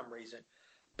sharks for some reason.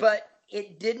 But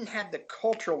it didn't have the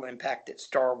cultural impact that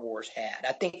Star Wars had.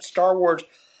 I think Star Wars,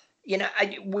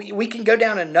 we can go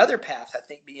down another path, I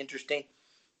think, be interesting.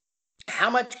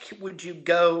 How much would you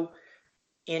go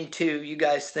into, you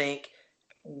guys think,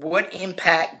 what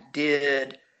impact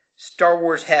did Star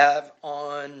Wars have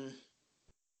on,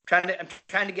 I'm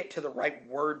trying to get to the right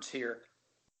words here,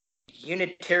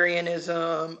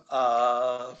 Unitarianism?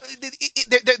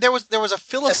 There was a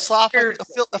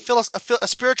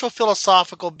spiritual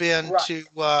philosophical bend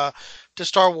to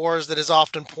Star Wars that is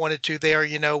often pointed to there,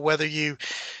 whether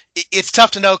it's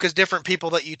tough to know because different people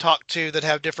that you talk to that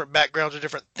have different backgrounds or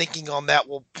different thinking on that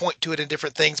will point to it in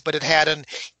different things, but it had an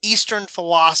Eastern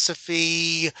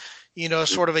philosophy,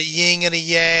 sort of a yin and a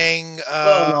yang.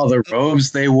 And all the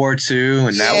robes they wore too,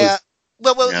 and that was...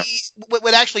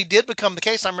 What actually did become the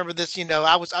case, I remember this,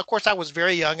 I was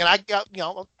very young, and I got,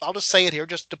 I'll just say it here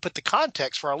just to put the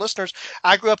context for our listeners.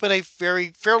 I grew up in a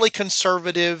fairly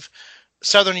conservative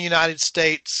Southern United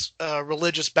States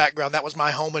religious background. That was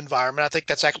my home environment. I think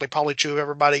that's actually probably true of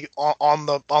everybody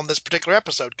on this particular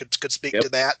episode could speak to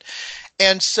that.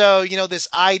 And so, this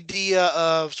idea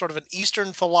of sort of an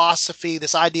Eastern philosophy,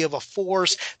 this idea of a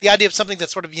force, the idea of something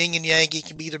that's sort of yin and yang, it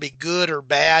can either be good or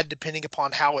bad depending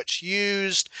upon how it's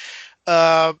used.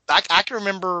 I can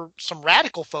remember some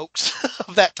radical folks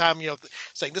of that time,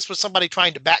 saying this was somebody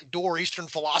trying to backdoor Eastern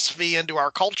philosophy into our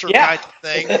culture kind of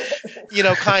thing,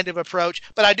 kind of approach.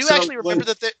 But I do actually remember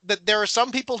that there are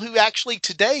some people who actually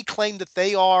today claim that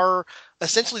they are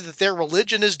essentially that their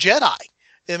religion is Jedi.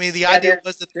 I mean, the idea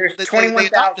was that there's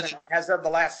 21,000 as of the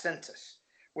last census.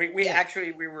 We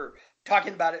were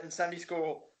talking about it in Sunday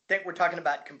school. I think we're talking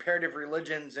about comparative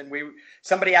religions, and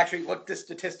somebody actually looked this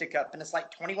statistic up, and it's like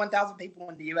 21,000 people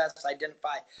in the U.S.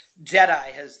 identify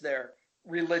Jedi as their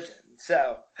religion.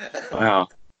 So, wow,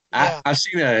 I've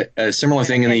seen a similar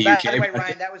thing in the UK. By the way,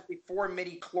 Ryan, that was before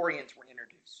midi-chlorians were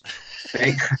introduced.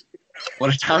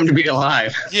 What a time to be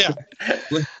alive! Yeah,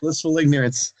 blissful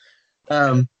ignorance.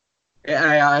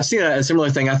 I've seen a similar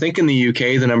thing. I think in the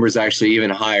UK the number is actually even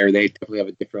higher. They definitely have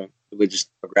a different religious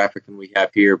demographic than we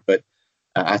have here, but.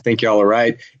 I think y'all are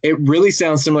right. It really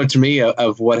sounds similar to me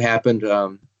of what happened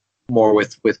more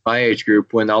with my age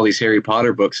group when all these Harry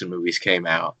Potter books and movies came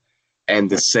out. And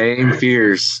the same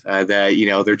fears that,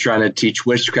 they're trying to teach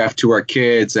witchcraft to our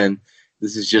kids. And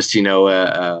this is just,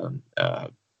 a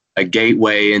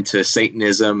gateway into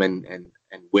Satanism and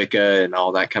Wicca and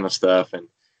all that kind of stuff.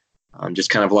 And just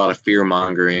kind of a lot of fear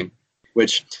mongering,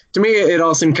 which to me, it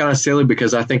all seemed kind of silly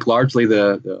because I think largely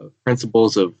the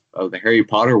principles of the Harry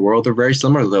Potter world are very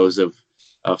similar to those of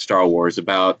Star Wars,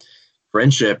 about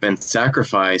friendship and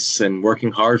sacrifice and working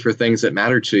hard for things that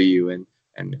matter to you and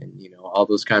all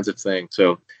those kinds of things.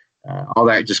 So all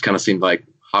that just kind of seemed like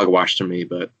hogwash to me,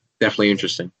 but definitely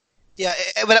interesting. Yeah,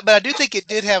 but I do think it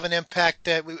did have an impact.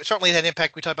 Certainly had an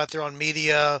impact. We talked about their own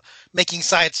media, making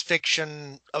science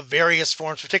fiction of various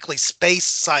forms, particularly space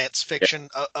science fiction,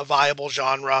 a viable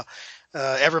genre.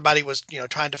 Everybody was,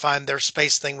 trying to find their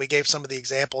space thing. We gave some of the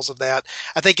examples of that.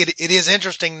 I think it is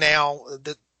interesting now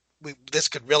that this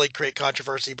could really create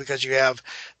controversy because you have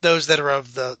those that are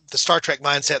of the Star Trek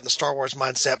mindset and the Star Wars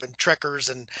mindset, and Trekkers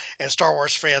and Star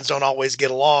Wars fans don't always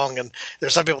get along. And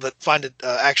there's some people that find it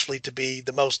actually to be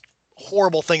the most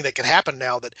horrible thing that could happen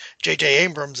now that J.J.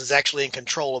 Abrams is actually in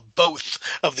control of both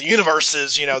of the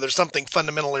universes. There's something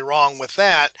fundamentally wrong with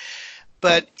that.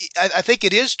 But I think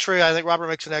it is true. I think Robert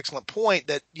makes an excellent point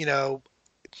that,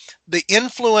 the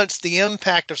influence, the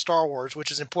impact of Star Wars,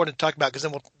 which is important to talk about, because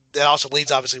then that also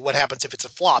leads, obviously, what happens if it's a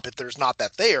flop, if there's not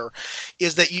that there,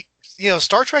 is that,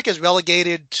 Star Trek is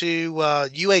relegated to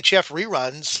UHF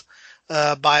reruns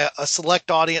by a select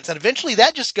audience, and eventually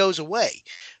that just goes away,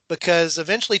 because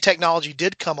eventually technology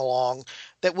did come along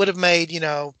that would have made,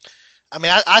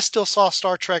 I still saw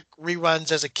Star Trek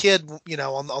reruns as a kid, on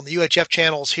the UHF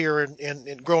channels here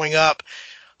and growing up.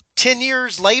 10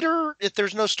 years later, if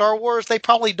there's no Star Wars, they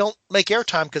probably don't make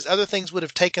airtime because other things would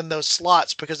have taken those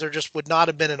slots because there just would not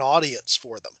have been an audience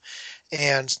for them.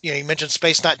 And, you mentioned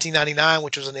Space 1999,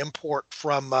 which was an import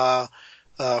from the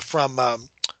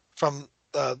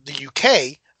UK.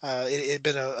 It had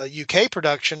been a UK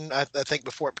production, I think,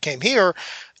 before it came here.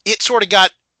 It sort of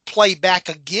got played back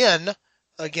again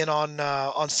on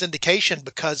syndication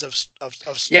because of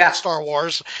Star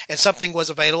Wars, and something was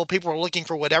available. People were looking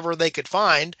for whatever they could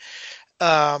find.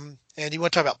 And you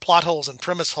want to talk about plot holes and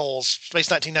premise holes.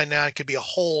 Space 1999 could be a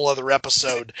whole other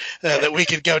episode that we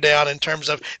could go down in terms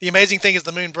of the amazing thing is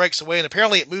the moon breaks away, and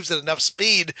apparently it moves at enough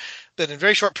speed that in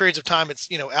very short periods of time it's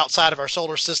outside of our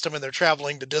solar system and they're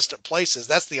traveling to distant places.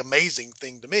 That's the amazing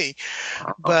thing to me.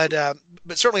 But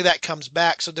certainly that comes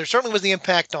back. So there certainly was the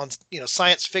impact on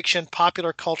science fiction,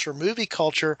 popular culture, movie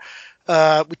culture. We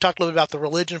talked a little bit about the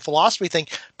religion philosophy thing,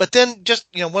 but then just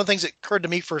one of the things that occurred to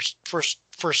me for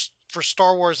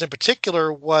Star Wars in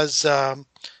particular was the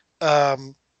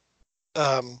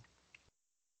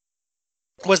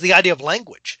idea of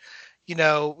language.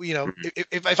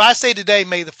 If I say today,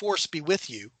 "May the Force be with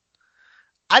you,"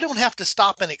 I don't have to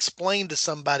stop and explain to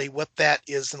somebody what that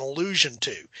is an allusion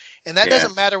to, and that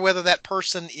doesn't matter whether that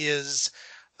person is.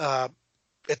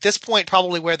 At this point,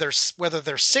 probably whether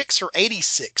they're 6 or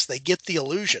 86, they get the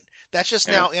illusion. That's just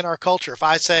now in our culture. If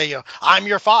I say, "I'm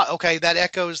your father," okay, that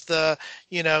echoes the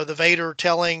Vader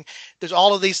telling. There's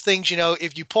all of these things.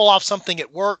 If you pull off something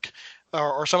at work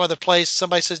or some other place,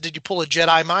 somebody says, "Did you pull a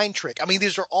Jedi mind trick?" I mean,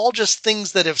 these are all just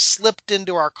things that have slipped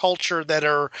into our culture that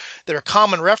are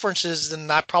common references,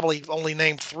 and I probably only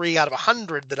named 3 out of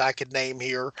 100 that I could name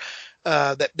here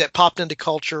that popped into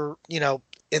culture.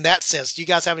 In that sense, do you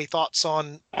guys have any thoughts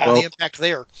on the impact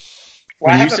there?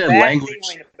 Well, I have a bad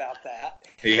feeling about that.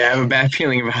 Yeah, I have a bad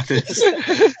feeling about this.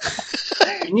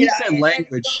 When you said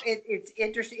language, it's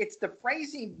interesting. It's the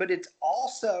phrasing, but it's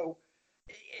also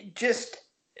just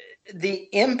the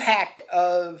impact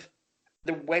of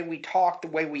the way we talk, the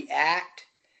way we act,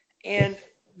 and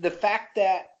the fact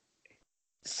that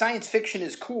science fiction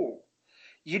is cool.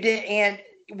 And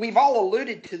we've all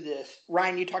alluded to this.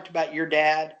 Ryan, you talked about your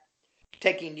dad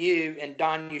taking you, and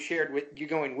Don, you shared with you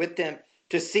going with them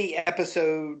to see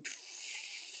episode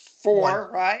 4,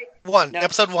 right?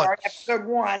 Episode 1. Sorry, episode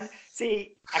 1.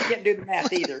 See, I can't do the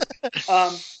math either.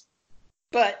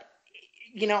 But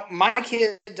my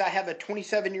kids, I have a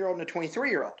 27-year-old and a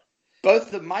 23-year-old.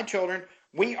 Both of my children,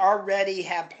 we already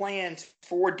have plans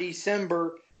for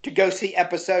December to go see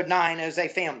episode 9 as a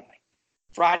family.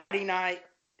 Friday night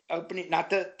opening, not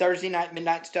the Thursday night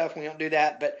midnight stuff. We don't do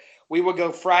that, but we will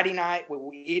go Friday night. We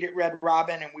will eat at Red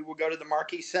Robin, and we will go to the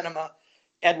Marquee Cinema,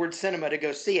 Edward Cinema, to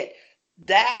go see it.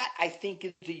 That, I think,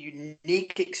 is a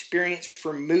unique experience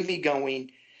for movie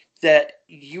going that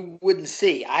you wouldn't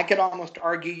see. I could almost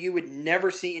argue you would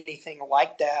never see anything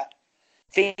like that.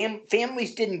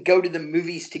 Families didn't go to the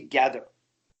movies together,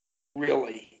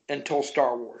 really, until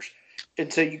Star Wars.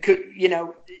 And so you could,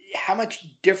 how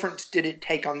much difference did it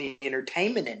take on the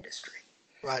entertainment industry?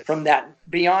 Right. From that,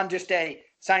 beyond just a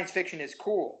science fiction is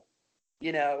cool.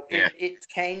 It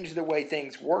changed the way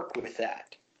things work with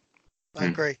that. I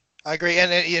agree.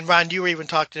 And Ryan, you were even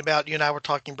talking about, you and I were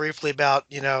talking briefly about,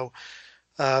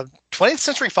 20th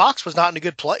Century Fox was not in a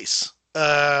good place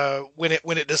when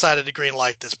it decided to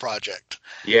greenlight this project.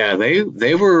 Yeah,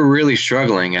 they were really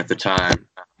struggling at the time.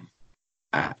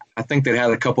 I think they'd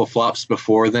had a couple of flops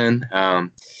before then,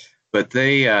 but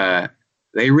they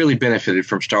really benefited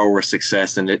from Star Wars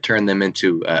success, and it turned them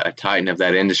into a titan of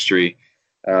that industry.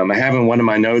 I have in one of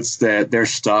my notes that their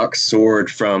stock soared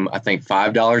from, I think,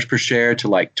 $5 per share to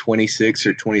like $26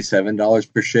 or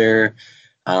 $27 per share.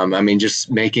 Just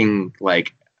making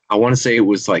I want to say it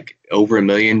was like over $1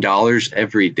 million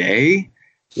every day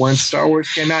once Star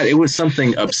Wars came out. It was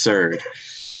something absurd.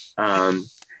 And,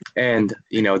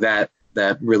 that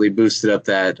that really boosted up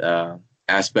that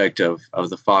aspect of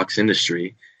the Fox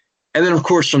industry. And then, of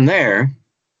course, from there,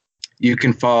 you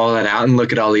can follow that out and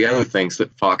look at all the other things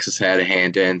that Fox has had a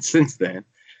hand in since then,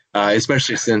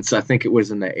 especially since I think it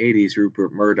was in the 80s,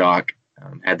 Rupert Murdoch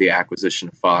had the acquisition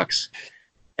of Fox.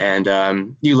 And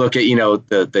you look at,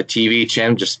 the TV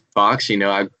channel, just Fox.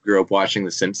 I grew up watching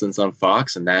The Simpsons on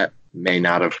Fox, and that may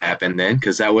not have happened then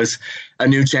because that was a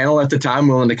new channel at the time,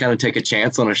 willing to kind of take a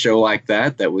chance on a show like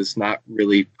that was not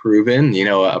really proven.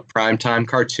 A primetime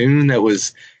cartoon that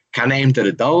was kind of aimed at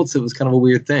adults. It was kind of a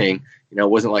weird thing. It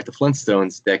wasn't like the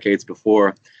Flintstones decades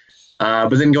before. But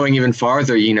then going even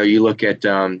farther, you look at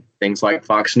things like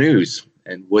Fox News,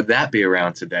 and would that be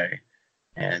around today?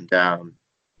 And,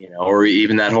 or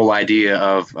even that whole idea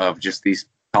of just these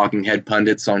talking head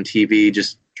pundits on TV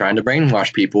just trying to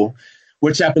brainwash people,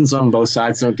 which happens on both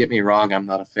sides. Don't get me wrong. I'm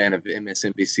not a fan of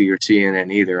MSNBC or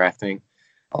CNN either. I think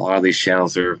a lot of these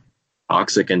channels are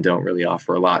toxic and don't really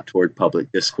offer a lot toward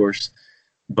public discourse.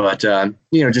 But,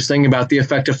 just thinking about the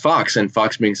effect of Fox and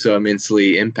Fox being so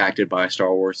immensely impacted by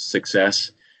Star Wars'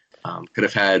 success could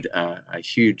have had a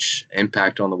huge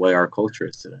impact on the way our culture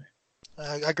is today.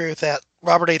 I agree with that.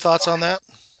 Robert, any thoughts on that?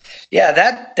 Yeah,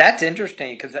 that's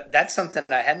interesting because that's something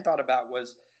I hadn't thought about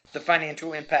was the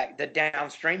financial impact, the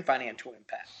downstream financial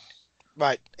impact.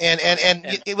 Right, and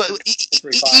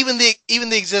even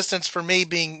the existence for me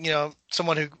being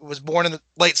someone who was born in the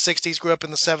late '60s, grew up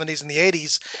in the '70s and the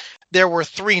 '80s, there were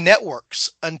 3 networks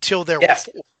until there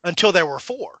were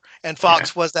 4, and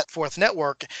Fox was that 4th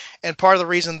network. And part of the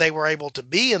reason they were able to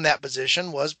be in that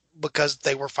position was because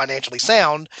they were financially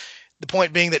sound. The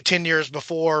point being that 10 years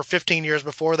before, 15 years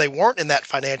before, they weren't in that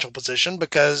financial position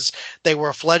because they were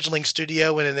a fledgling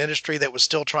studio in an industry that was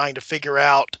still trying to figure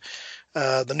out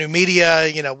the new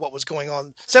media, what was going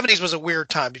on. '70s was a weird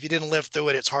time. If you didn't live through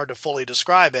it, it's hard to fully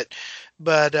describe it.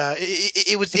 But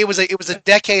it was a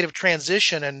decade of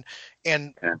transition,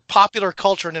 and popular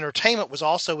culture and entertainment was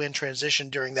also in transition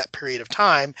during that period of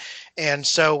time. And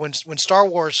so when Star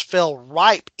Wars fell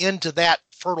ripe into that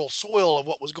fertile soil of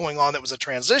what was going on, that was a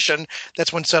transition.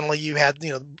 That's when suddenly you had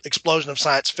explosion of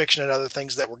science fiction and other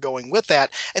things that were going with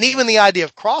that, and even the idea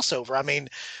of crossover. I mean,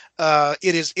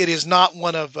 it is not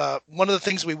one of the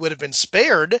things we would have been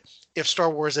spared if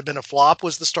Star Wars had been a flop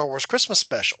was the Star Wars Christmas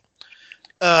special.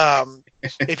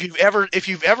 If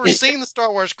you've ever seen the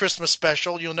Star Wars Christmas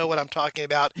special, you'll know what I'm talking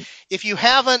about. If you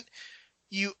haven't,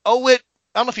 you owe it.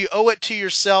 I don't know if you owe it to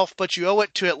yourself, but you owe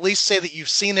it to at least say that you've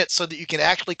seen it so that you can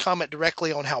actually comment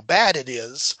directly on how bad it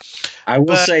is. I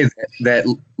will say that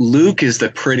Luke is the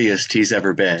prettiest he's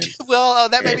ever been. Well,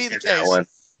 that may be the case.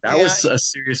 That was a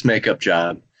serious makeup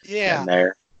job. Yeah. In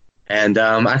there. And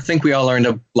I think we all learned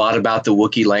a lot about the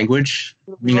Wookiee language,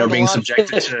 being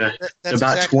subjected to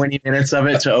about 20 minutes of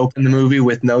it to open the movie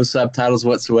with no subtitles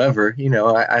whatsoever.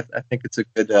 I think it's a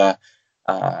good,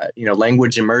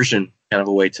 language immersion kind of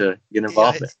a way to get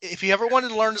involved in. If you ever wanted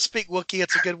to learn to speak Wookiee,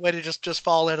 it's a good way to just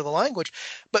fall into the language.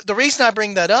 But the reason I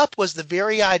bring that up was the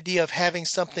very idea of having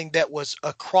something that was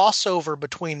a crossover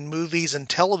between movies and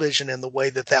television in the way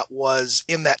that was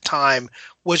in that time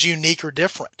was unique or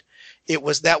different.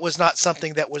 That was not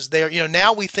something that was there.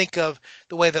 Now we think of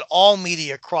the way that all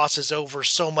media crosses over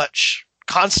so much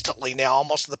constantly now,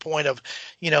 almost to the point of,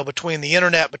 between the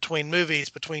internet, between movies,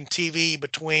 between TV,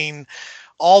 between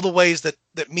all the ways that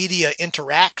media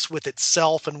interacts with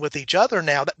itself and with each other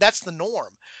now. That's the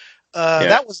norm.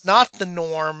 That was not the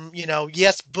norm.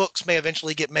 Yes, books may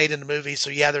eventually get made into movies.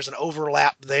 So there's an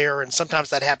overlap there. And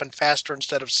sometimes that happened faster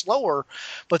instead of slower.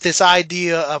 But this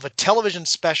idea of a television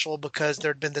special, because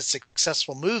there'd been this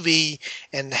successful movie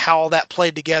and how that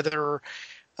played together,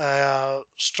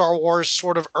 Star Wars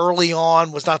sort of early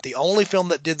on was not the only film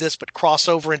that did this, but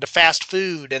crossover into fast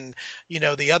food and,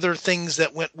 the other things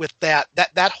that went with that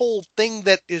whole thing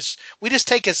that is, we just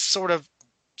take as sort of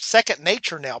second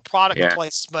nature now, product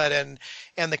placement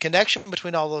and the connection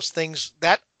between all those things,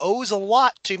 that owes a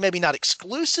lot to, maybe not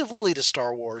exclusively to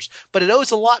Star Wars, but it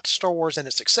owes a lot to Star Wars and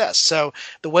its success. So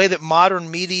the way that modern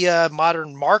media,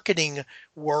 modern marketing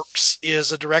works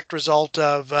is a direct result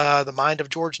of the mind of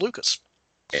George Lucas.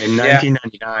 In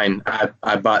 1999,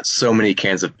 I bought so many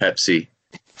cans of Pepsi.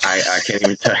 I can't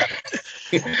even tell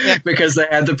you. Because they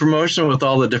had the promotion with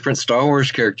all the different Star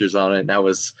Wars characters on it. And that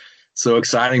was so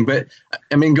exciting. But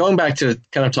I mean, going back to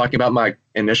kind of talking about my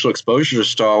initial exposure to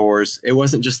Star Wars, it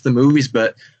wasn't just the movies,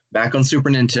 but back on Super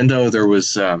Nintendo, there was,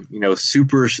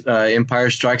 Super Empire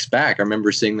Strikes Back. I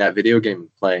remember seeing that video game,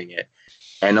 playing it.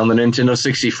 And on the Nintendo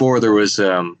 64, there was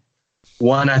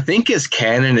one I think is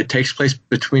canon. It takes place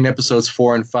between episodes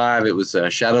 4 and 5. It was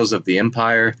Shadows of the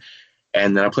Empire.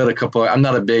 And then I played a couple. I'm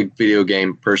not a big video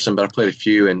game person, but I played a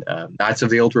few. And Knights of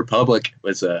the Old Republic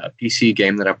was a PC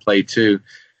game that I played too.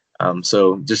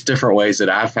 So just different ways that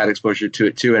I've had exposure to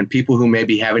it too. And people who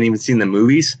maybe haven't even seen the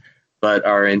movies, but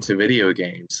are into video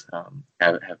games,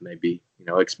 have maybe,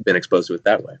 been exposed to it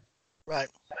that way. Right.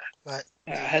 Right.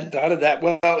 I hadn't thought of that.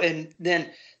 Well, and then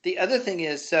the other thing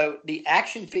is, so the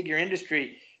action figure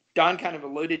industry, Don kind of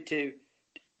alluded to,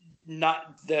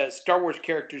 not the Star Wars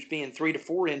characters being 3 to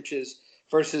 4 inches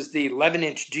versus the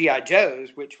 11-inch GI Joes,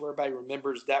 which everybody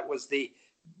remembers that was the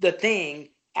thing.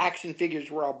 Action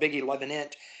figures were all big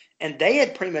 11-inch, and they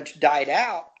had pretty much died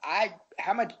out.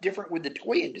 How much different would the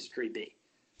toy industry be?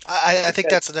 I think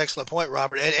that's an excellent point,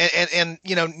 Robert. And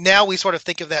now we sort of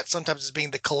think of that sometimes as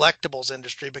being the collectibles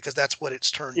industry because that's what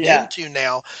it's turned into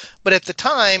now. But at the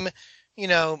time,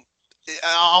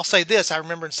 I'll say this. I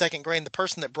remember in second grade, the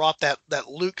person that brought that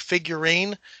Luke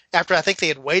figurine, after I think they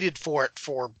had waited for it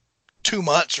for 2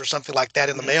 months or something like that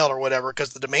in the mail or whatever,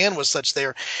 because the demand was such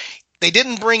there. They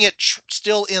didn't bring it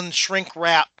still in shrink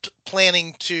wrapped,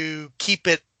 planning to keep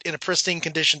it in a pristine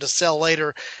condition to sell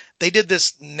later. They did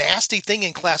this nasty thing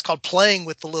in class called playing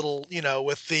with the little,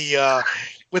 with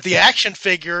the action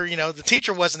figure. The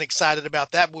teacher wasn't excited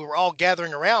about that. But we were all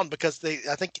gathering around because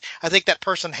I think that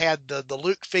person had the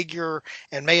Luke figure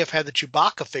and may have had the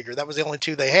Chewbacca figure. That was the only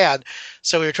two they had.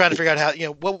 So we were trying to figure out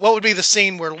how, what would be the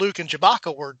scene where Luke and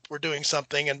Chewbacca were doing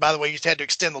something. And by the way, you had to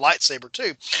extend the lightsaber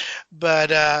too.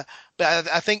 But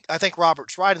I think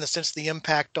Robert's right in the sense the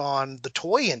impact on the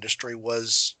toy industry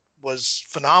was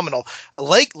phenomenal.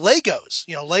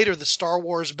 Legos, later the Star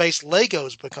Wars based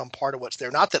Legos become part of what's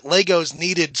there. Not that Legos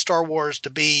needed Star Wars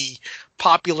to be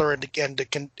popular and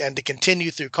to continue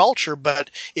through culture,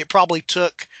 but it probably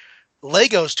took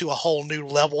Legos to a whole new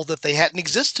level that they hadn't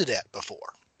existed at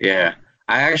before. Yeah.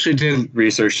 I actually did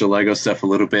research the Lego stuff a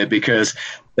little bit because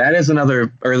that is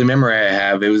another early memory I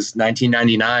have. It was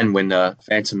 1999 when the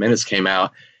Phantom Menace came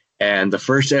out, and the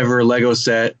first ever Lego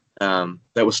set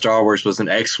that was Star Wars was an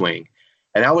X-Wing.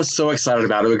 And I was so excited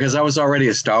about it because I was already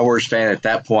a Star Wars fan at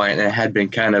that point, and I had been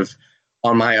kind of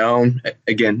on my own,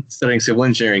 again, studying civil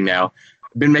engineering now.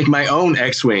 I've been making my own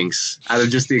X-Wings out of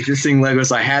just the existing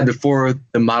Legos I had before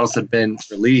the models had been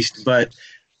released. But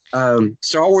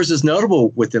Star Wars is notable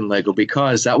within Lego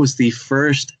because that was the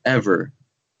first ever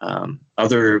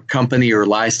other company or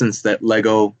license that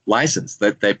Lego licensed,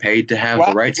 that they paid to have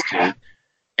the rights to.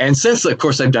 And since, of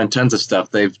course, they've done tons of stuff.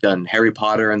 They've done Harry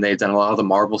Potter and they've done a lot of the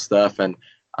Marvel stuff, and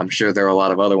I'm sure there are a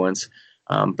lot of other ones.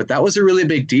 But that was a really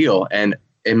big deal. And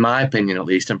in my opinion, at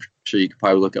least, I'm sure you could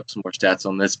probably look up some more stats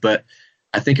on this, but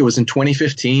I think it was in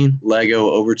 2015,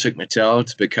 Lego overtook Mattel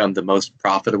to become the most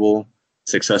profitable,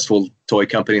 successful toy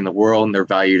company in the world, and they're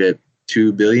valued at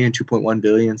 $2.1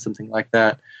 billion, something like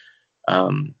that.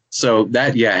 So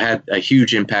that, had a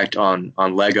huge impact on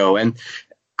Lego. And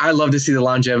I love to see the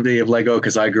longevity of Lego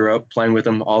because I grew up playing with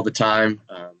them all the time.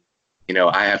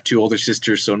 I have 2 older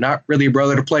sisters, so not really a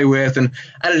brother to play with, and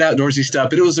I did outdoorsy stuff,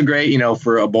 but it was a great,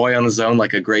 for a boy on his own,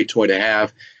 like a great toy to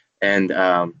have. And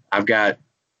I've got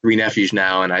 3 nephews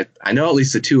now, and I know at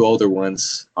least the 2 older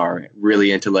ones are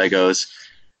really into Legos.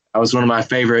 I was one of my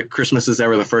favorite Christmases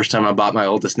ever the first time I bought my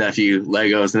oldest nephew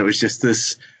Legos, and it was just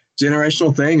this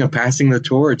generational thing of passing the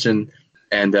torch, and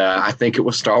I think it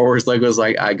was Star Wars Legos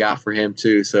like I got for him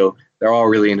too. So they're all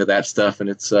really into that stuff, and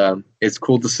it's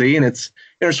cool to see, and it's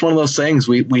one of those things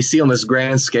we see on this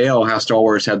grand scale how Star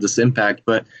Wars had this impact,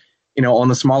 but on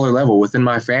the smaller level within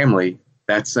my family,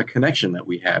 that's a connection that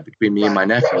we have between me and my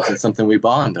nephews. It's something we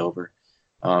bond over,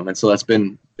 and so that's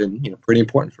been pretty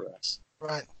important for us.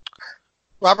 Right.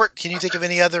 Robert, can you think of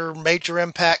any other major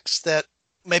impacts that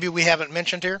maybe we haven't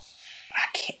mentioned here?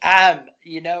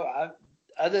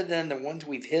 Other than the ones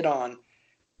we've hit on,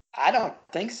 I don't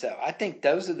think so. I think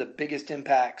those are the biggest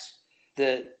impacts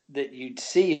that you'd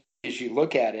see as you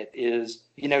look at it is,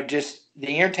 just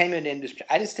the entertainment industry.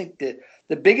 I just think that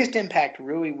the biggest impact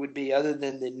really would be, other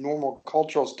than the normal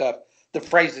cultural stuff, the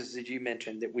phrases that you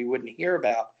mentioned that we wouldn't hear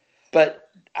about. But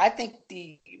I think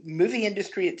the movie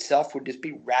industry itself would just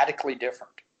be radically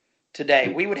different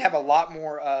today. We would have a lot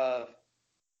more of,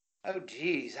 I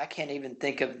can't even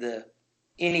think of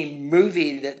any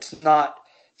movie that's not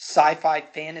sci-fi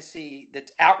fantasy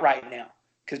that's out right now.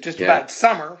 Because just about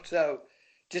summer, so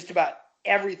just about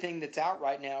everything that's out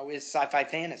right now is sci-fi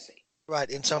fantasy. Right,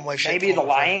 in some way, shape, maybe The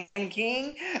Lion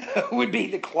King would be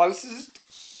the closest.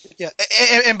 Yeah,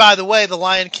 and by the way, The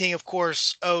Lion King, of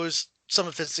course, owes some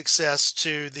of its success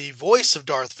to the voice of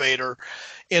Darth Vader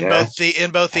in both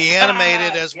the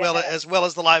animated as well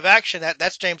as the live action.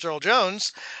 That's James Earl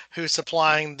Jones, who's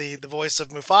supplying the voice of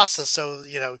Mufasa. So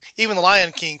even the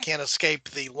Lion King can't escape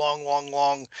the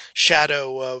long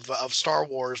shadow of Star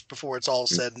Wars before it's all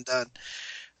said and done.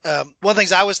 One of the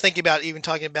things I was thinking about, even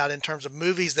talking about in terms of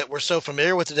movies that we're so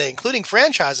familiar with today, including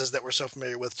franchises that we're so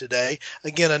familiar with today,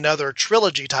 again, another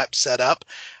trilogy type setup,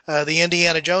 the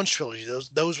Indiana Jones trilogy.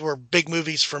 Those were big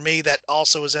movies for me. That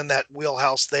also is in that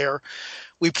wheelhouse there.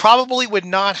 We probably would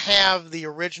not have the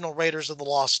original Raiders of the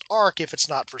Lost Ark if it's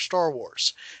not for Star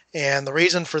Wars. And the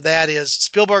reason for that is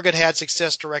Spielberg had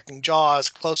success directing Jaws,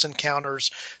 Close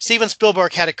Encounters. Steven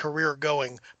Spielberg had a career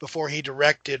going before he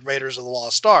directed Raiders of the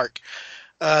Lost Ark.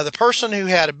 The person who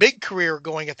had a big career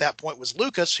going at that point was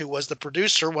Lucas, who was the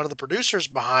producer, one of the producers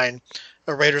behind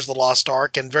Raiders of the Lost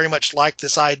Ark, and very much liked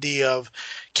this idea of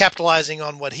capitalizing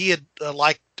on what he had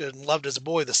liked and loved as a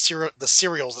boy, the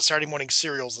serials, the Saturday morning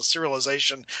serials, the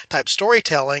serialization type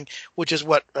storytelling, which is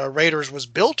what Raiders was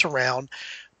built around.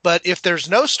 But if there's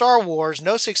no Star Wars,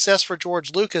 no success for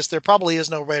George Lucas, there probably is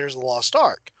no Raiders of the Lost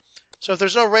Ark. So if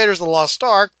there's no Raiders of the Lost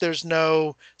Ark, there's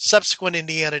no subsequent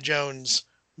Indiana Jones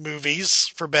movies,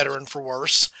 for better and for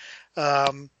worse.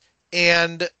 And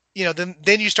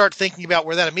then you start thinking about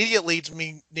where that immediately leads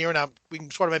me near, and we can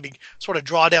sort of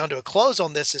draw down to a close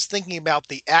on this, is thinking about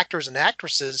the actors and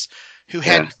actresses who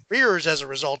had careers as a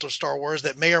result of Star Wars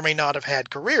that may or may not have had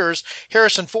careers.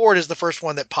 Harrison Ford is the first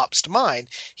one that pops to mind.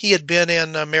 He had been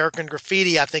in American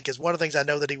Graffiti, I think, is one of the things I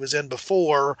know that he was in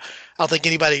before. I don't think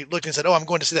anybody looked and said, oh, I'm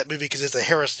going to see that movie because it's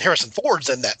Harrison Ford's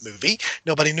in that movie.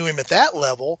 Nobody knew him at that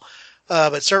level.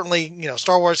 But certainly,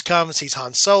 Star Wars comes, he's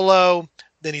Han Solo,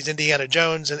 then he's Indiana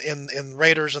Jones in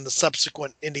Raiders and the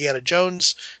subsequent Indiana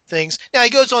Jones things. Now he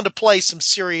goes on to play some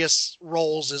serious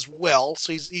roles as well.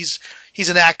 So he's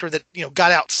an actor that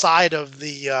got outside of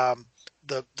the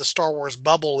Star Wars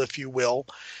bubble, if you will.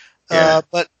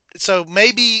 But so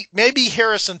maybe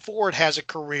Harrison Ford has a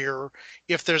career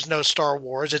if there's no Star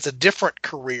Wars. It's a different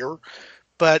career.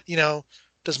 But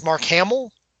does Mark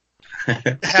Hamill?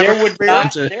 There would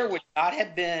not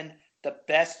have been the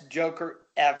best Joker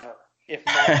ever if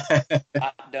not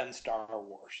not done Star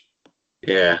Wars.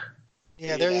 Yeah.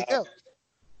 Yeah, there you go.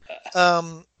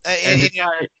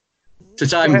 To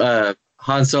tie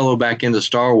Han Solo back into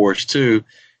Star Wars too,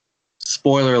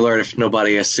 spoiler alert if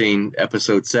nobody has seen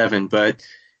Episode 7, but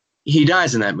he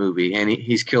dies in that movie and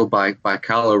he's killed by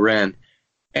Kylo Ren.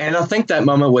 And I think that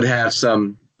moment would have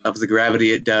some of the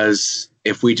gravity it does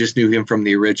if we just knew him from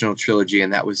the original trilogy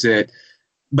and that was it.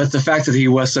 But the fact that he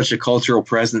was such a cultural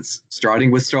presence,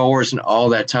 starting with Star Wars and all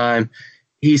that time,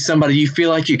 he's somebody you feel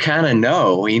like you kind of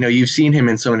know. You've seen him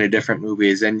in so many different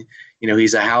movies and,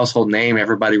 he's a household name.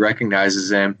 Everybody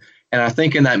recognizes him. And I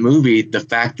think in that movie, the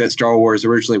fact that Star Wars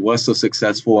originally was so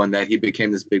successful and that he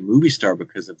became this big movie star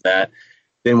because of that,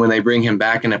 then when they bring him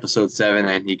back in Episode 7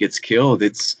 and he gets killed,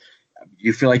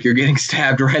 you feel like you're getting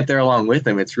stabbed right there along with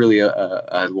him. It's really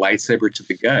a lightsaber to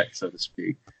the gut, so to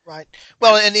speak. Right.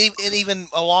 Well, and even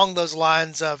along those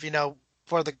lines of,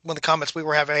 one of the comments we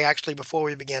were having actually before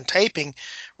we began taping,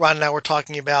 Ron and I were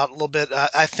talking about a little bit.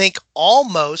 I think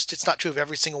almost, it's not true of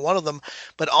every single one of them,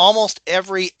 but almost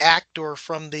every actor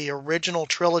from the original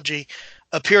trilogy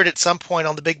appeared at some point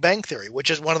on The Big Bang Theory,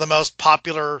 which is one of the most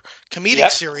popular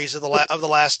comedic series of the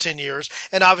last 10 years,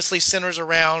 and obviously centers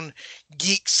around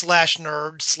geek /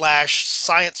 nerd /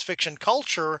 science fiction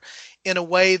culture in a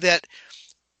way that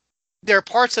there are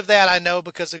parts of that I know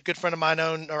because a good friend of mine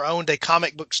owned a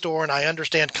comic book store, and I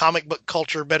understand comic book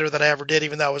culture better than I ever did,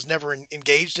 even though I was never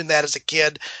engaged in that as a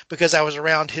kid because I was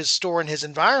around his store and his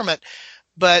environment.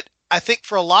 But I think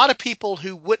for a lot of people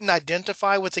who wouldn't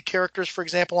identify with the characters, for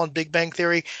example, on Big Bang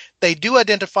Theory, they do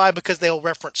identify because they'll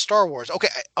reference Star Wars. Okay,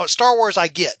 Star Wars I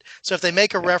get. So if they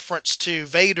make a reference to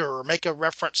Vader or make a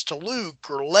reference to Luke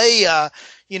or Leia,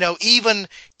 even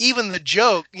the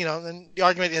joke, and the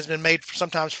argument has been made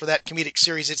sometimes for that comedic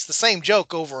series, it's the same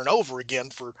joke over and over again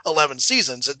for 11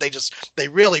 seasons. They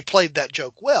really played that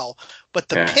joke well. But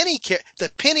the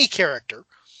Penny character,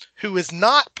 who is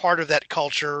not part of that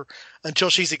culture until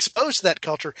she's exposed to that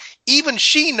culture, even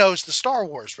she knows the Star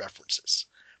Wars references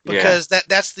because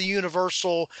that's the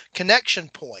universal connection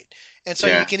point. And so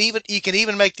you can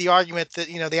even make the argument that,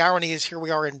 the irony is here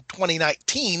we are in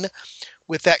 2019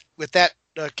 with that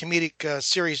comedic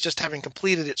series just having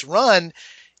completed its run.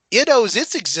 It owes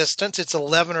its existence, its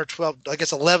 11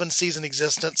 season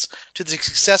existence, to the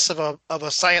success of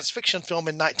a science fiction film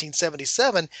in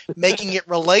 1977, making it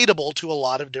relatable to a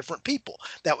lot of different people.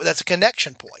 That's a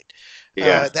connection point.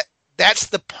 Yeah.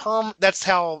 That's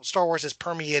how Star Wars has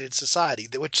permeated society,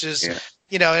 which is,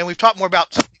 and we've talked more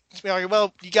about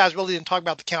well, you guys really didn't talk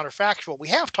about the counterfactual. We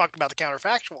have talked about the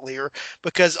counterfactual here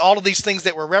because all of these things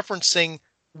that we're referencing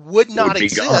would not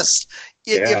exist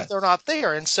if they're not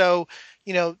there. And so,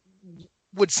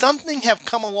 would something have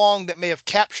come along that may have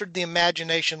captured the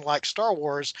imagination like Star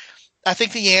Wars? I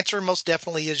think the answer most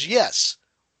definitely is yes.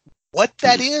 What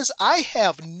that is, I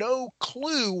have no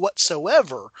clue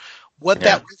whatsoever what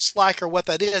that looks like or what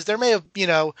that is. There may have,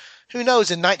 who knows,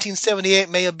 in 1978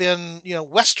 may have been,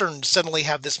 Westerns suddenly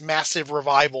have this massive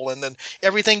revival, and then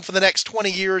everything for the next 20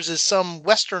 years is some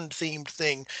Western themed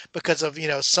thing because of,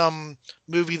 some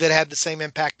movie that had the same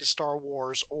impact as Star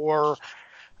Wars. Or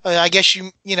I guess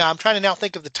I'm trying to now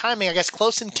think of the timing. I guess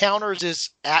Close Encounters is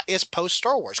post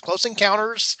Star Wars. Close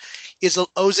Encounters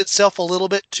owes itself a little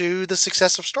bit to the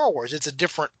success of Star Wars. It's a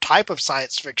different type of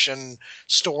science fiction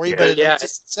story, but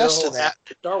it's success to that.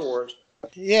 Star Wars.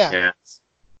 Yeah.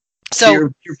 So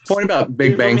your point about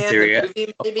Big Bang Theory,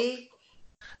 maybe,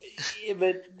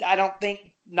 but I don't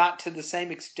think not to the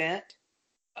same extent.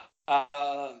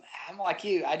 I'm like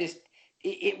you.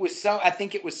 It was so. I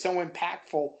think it was so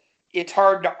impactful. It's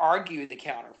hard to argue the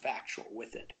counterfactual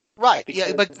with it. Right.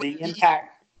 Yeah, but the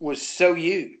impact was so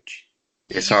huge.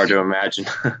 It's hard to imagine.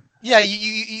 Yeah,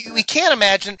 we can't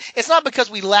imagine. It's not because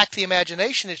we lack the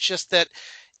imagination. It's just that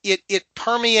it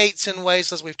permeates in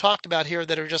ways, as we've talked about here,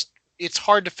 that are just, it's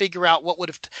hard to figure out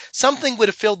something would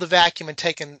have filled the vacuum and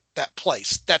taken that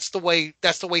place. That's the way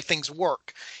things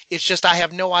work. It's just I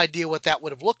have no idea what that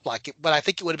would have looked like. But I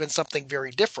think it would have been something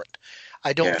very different.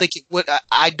 I don't think it would.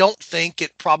 I don't think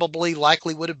it probably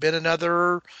likely would have been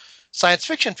another science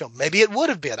fiction film. Maybe it would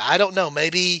have been. I don't know.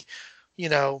 Maybe,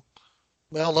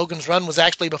 Logan's Run was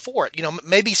actually before it.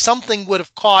 Maybe something would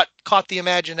have caught the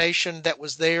imagination that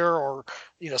was there, or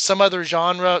some other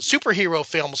genre. Superhero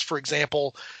films, for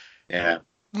example. Yeah.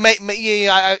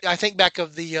 I think back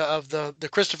of the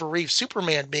Christopher Reeve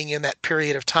Superman being in that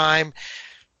period of time.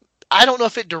 I don't know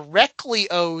if it directly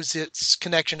owes its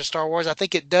connection to Star Wars. I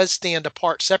think it does stand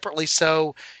apart separately.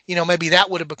 So, maybe that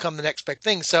would have become the next big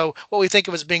thing. So what we think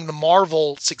of as being the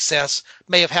Marvel success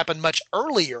may have happened much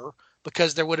earlier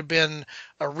because there would have been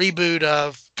a reboot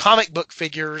of comic book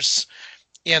figures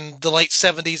in the late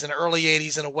 70s and early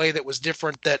 80s in a way that was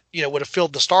different that, would have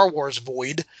filled the Star Wars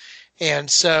void.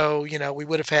 And so, we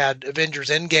would have had Avengers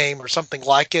Endgame or something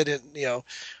like it, and,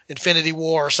 Infinity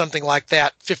War or something like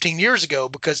that 15 years ago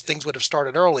because things would have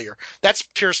started earlier. That's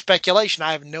pure speculation.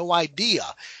 I have no idea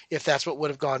if that's what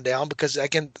would have gone down because,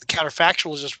 again, the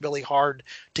counterfactual is just really hard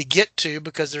to get to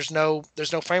because there's no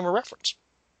frame of reference.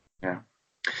 Yeah.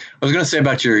 I was going to say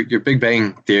about your Big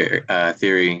Bang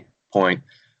theory point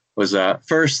was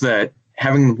first that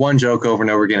having one joke over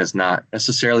and over again is not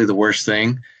necessarily the worst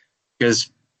thing because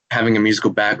having a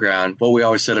musical background, what we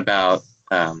always said about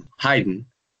Haydn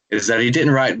is that he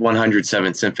didn't write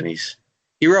 107 symphonies.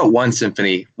 He wrote one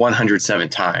symphony 107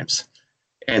 times,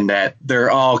 and that they're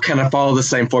all kind of follow the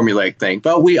same formulaic thing.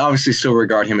 But we obviously still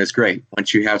regard him as great.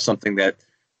 Once you have something that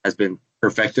has been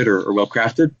perfected or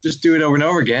well-crafted, just do it over and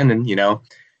over again. And,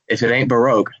 if it ain't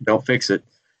Baroque, don't fix it.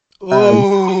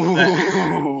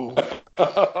 Ooh.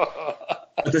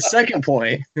 But the second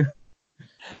point,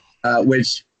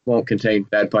 which won't contain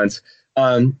bad puns,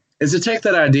 is to take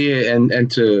that idea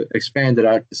and to expand it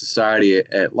out to society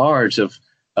at large of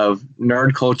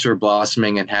nerd culture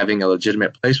blossoming and having a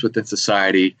legitimate place within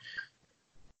society.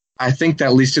 I think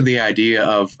that leads to the idea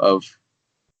of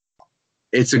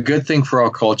it's a good thing for our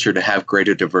culture to have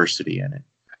greater diversity in it,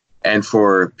 and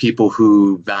for people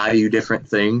who value different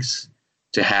things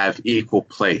to have equal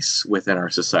place within our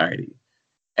society.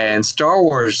 And Star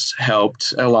Wars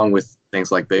helped, along with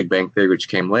things like Big Bang Theory, which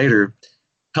came later,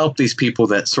 help these people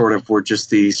that sort of were just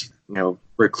these,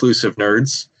 reclusive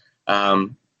nerds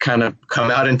kind of come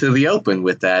out into the open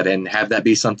with that and have that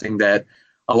be something that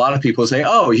a lot of people say,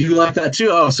 oh, you like that too?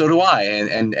 Oh, so do I.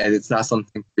 And it's not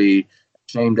something to be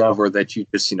ashamed of or that you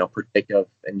just, partake of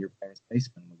in your parents'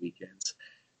 basement on the weekends.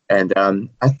 And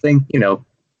I think,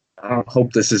 I don't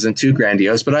hope this isn't too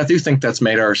grandiose, but I do think that's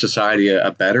made our society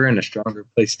a better and a stronger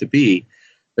place to be.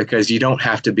 Because you don't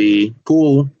have to be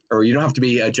cool or you don't have to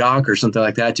be a jock or something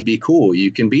like that to be cool.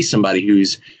 You can be somebody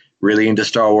who's really into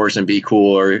Star Wars and be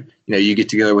cool, or, you get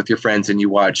together with your friends and you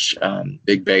watch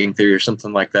Big Bang Theory or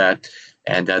something like that.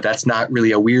 And that's not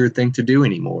really a weird thing to do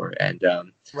anymore. And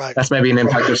right. That's maybe an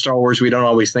impact of Star Wars we don't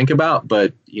always think about,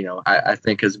 but, I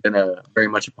think has been a very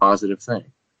much a positive thing.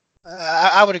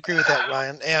 I would agree with that,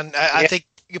 Ryan. And I think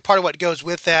part of what goes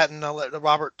with that, and I'll let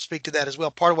Robert speak to that as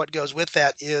well, part of what goes with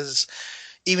that is,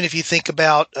 even if you think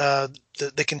about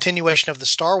the continuation of the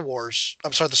Star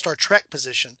Trek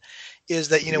position, is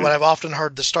that, what I've often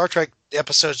heard the Star Trek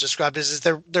episodes described is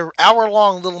they're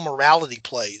hour-long little morality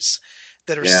plays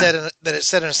that are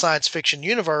set in a science fiction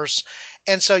universe.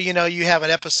 And so, you have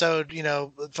an episode,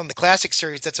 from the classic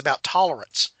series that's about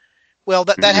tolerance. Well,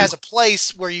 that has a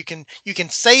place where you can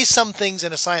say some things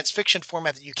in a science fiction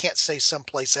format that you can't say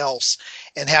someplace else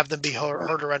and have them be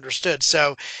heard or understood.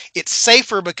 So it's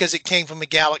safer because it came from a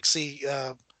galaxy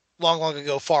long, long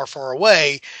ago, far, far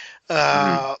away.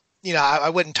 I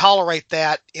wouldn't tolerate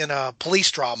that in a police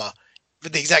drama for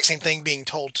the exact same thing being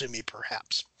told to me,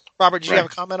 perhaps. Robert, do you have a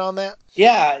comment on that?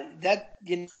 Yeah,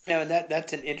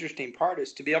 that's an interesting part,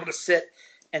 is to be able to sit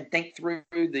and think through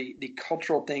the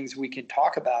cultural things we can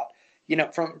talk about.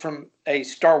 From a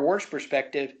Star Wars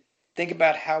perspective, think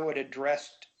about how it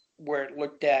addressed where it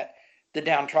looked at the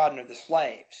downtrodden or the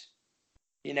slaves,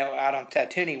 out on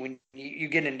Tatooine. When you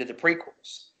get into the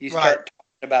prequels, you start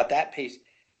talking about that piece.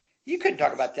 You couldn't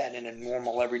talk about that in a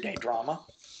normal everyday drama.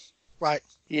 Right.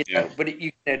 But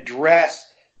you can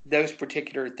address those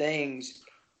particular things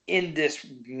in these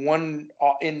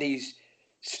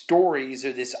stories,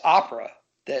 or this opera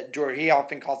that George, he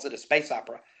often calls it a space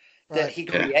opera, that he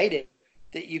created,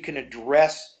 that you can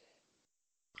address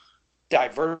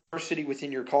diversity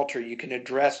within your culture. You can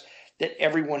address that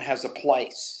everyone has a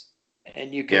place,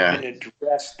 and you can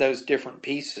address those different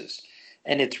pieces.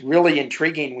 And it's really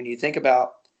intriguing when you think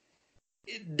about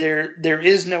there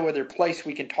is no other place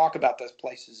we can talk about those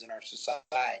places in our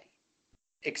society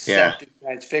except in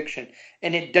science fiction.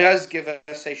 And it does give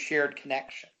us a shared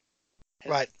connection.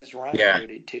 Right. As Ryan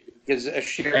alluded to. It gives a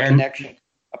shared connection,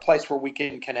 a place where we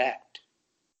can connect.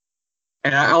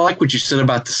 And I like what you said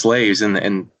about the slaves, and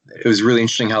it was really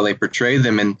interesting how they portrayed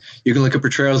them. And you can look at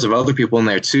portrayals of other people in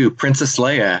there too. Princess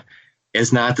Leia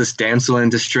is not this damsel in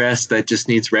distress that just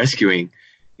needs rescuing.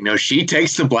 She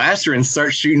takes the blaster and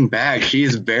starts shooting back. She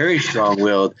is very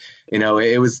strong-willed.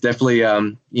 It was definitely,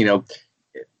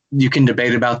 you can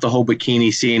debate about the whole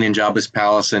bikini scene in Jabba's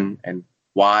palace and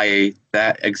why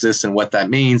that exists and what that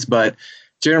means. But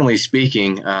generally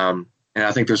speaking, and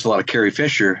I think there's a lot of Carrie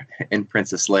Fisher in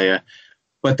Princess Leia,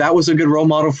 but that was a good role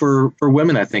model for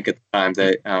women, I think, at the time.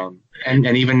 That and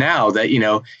even now that, you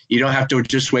don't have to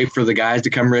just wait for the guys to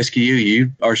come rescue you.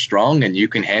 You are strong and you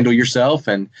can handle yourself,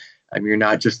 and you're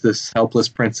not just this helpless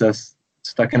princess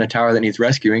stuck in a tower that needs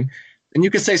rescuing. And you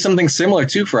could say something similar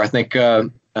too for, I think,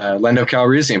 Lando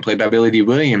Calrissian, played by Billy D.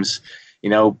 Williams.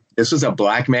 This was a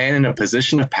black man in a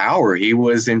position of power. He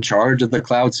was in charge of the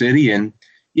Cloud City, and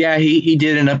he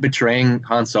did end up betraying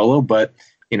Han Solo, but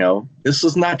this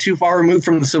was not too far removed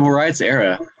from the Civil Rights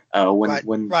era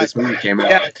when this movie came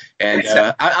out. And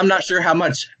I'm not sure how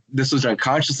much this was done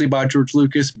consciously by George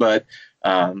Lucas, but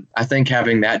I think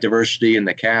having that diversity in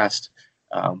the cast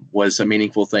was a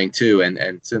meaningful thing too,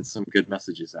 and sent some good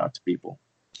messages out to people.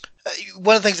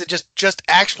 One of the things that just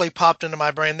actually popped into my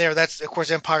brain there, that's, of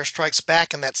course, Empire Strikes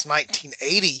Back, and that's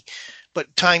 1980.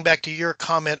 But tying back to your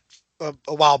comment a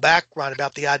while back, Ron,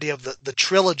 about the idea of the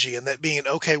trilogy and that being an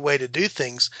okay way to do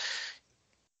things.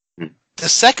 The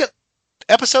second,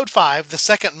 Episode 5, the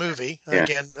second movie,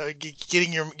 again,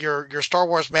 getting your Star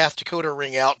Wars math decoder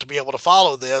ring out to be able to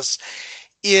follow this,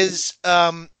 ends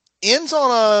on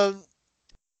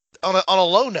a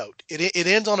low note. It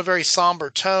ends on a very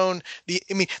somber tone.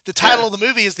 The title of the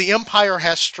movie is "The Empire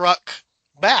Has Struck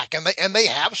Back," and they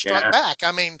have struck back.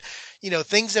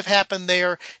 Things have happened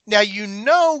there. Now,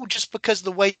 just because of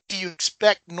the way you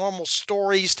expect normal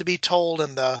stories to be told,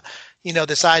 and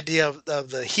this idea of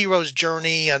the hero's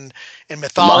journey and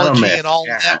mythology and all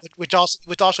that, which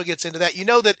also gets into that.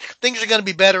 That things are going to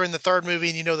be better in the third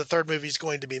movie, and the third movie is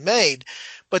going to be made.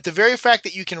 But the very fact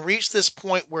that you can reach this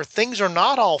point where things are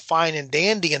not all fine and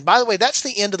dandy, and by the way, that's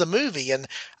the end of the movie. And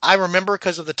I remember,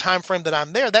 because of the time frame that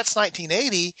I'm there, that's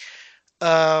 1980.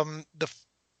 The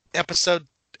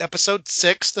episode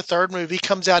 6, the third movie,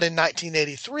 comes out in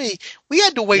 1983. We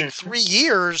had to wait 3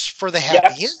 years for the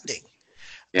happy ending.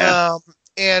 Yeah.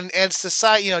 And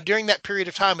society, during that period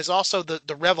of time is also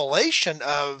the revelation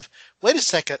of, wait a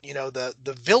second,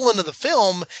 the villain of the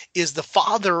film is the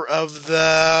father of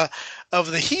the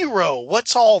hero.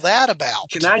 What's all that about?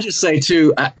 Can I just say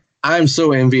too, I'm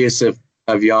so envious of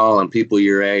y'all and people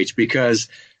your age, because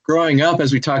growing up,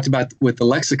 as we talked about with the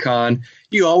lexicon,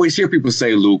 you always hear people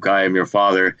say, "Luke, I am your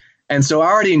father." And so I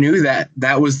already knew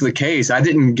that was the case. I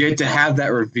didn't get to have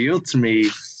that revealed to me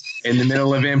in the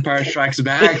middle of Empire Strikes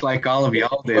Back like all of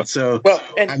y'all did. So,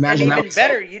 and even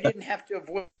better, you didn't have to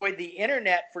avoid the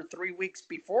internet for 3 weeks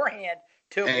beforehand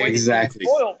to avoid it being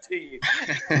spoiled to you.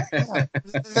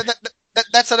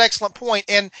 That's an excellent point.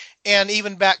 And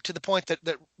even back to the point that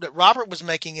Robert was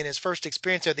making in his first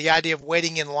experience there, the idea of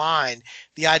waiting in line,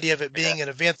 the idea of it being an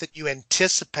event that you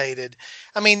anticipated.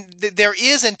 I mean, there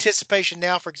is anticipation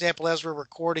now. For example, as we're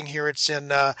recording here, it's in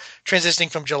transitioning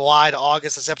from July to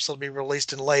August. This episode will be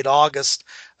released in late August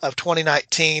of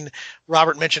 2019.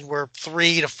 Robert mentioned we're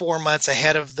 3 to 4 months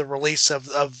ahead of the release of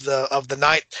the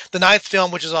ninth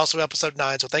film, which is also episode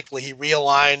 9. So thankfully, he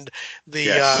realigned the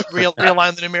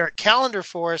realigned the numeric calendar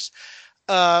for us.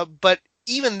 But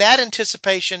even that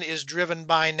anticipation is driven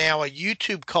by now a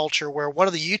YouTube culture where one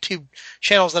of the YouTube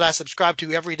channels that I subscribe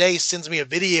to every day sends me a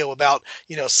video about,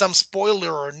 some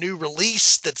spoiler or new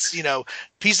release that's,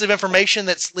 piece of information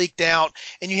that's leaked out.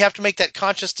 And you have to make that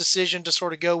conscious decision to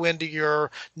sort of go into your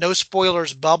no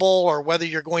spoilers bubble or whether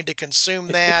you're going to consume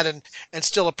that and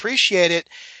still appreciate it.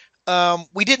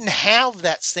 We didn't have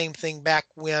that same thing back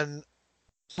when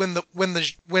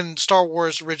Star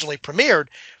Wars originally premiered.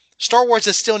 Star Wars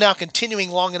is still now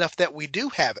continuing long enough that we do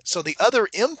have it. So the other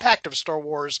impact of Star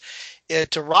Wars,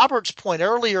 to Robert's point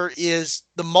earlier, is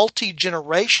the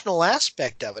multi-generational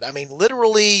aspect of it. I mean,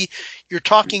 literally, you're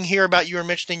talking here about, you were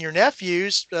mentioning your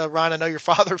nephews. Ryan, I know your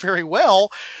father very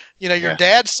well. Your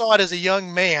dad saw it as a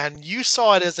young man. You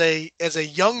saw it as a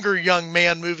younger young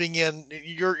man moving in,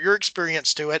 your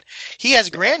experience to it. He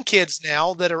has grandkids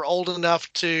now that are old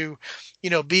enough to,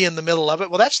 be in the middle of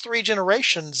it. Well, that's three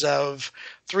generations of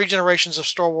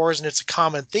Star Wars, and it's a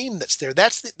common theme that's there.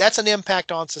 That's an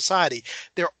impact on society.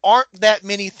 There aren't that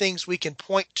many things we can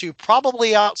point to,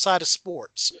 probably outside of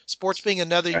sports. Sports being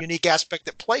another unique aspect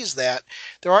that plays that.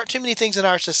 There aren't too many things in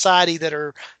our society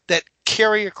that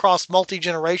carry across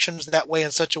multi-generations that way, in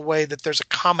such a way that there's a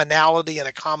commonality and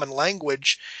a common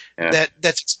language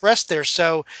that's expressed there.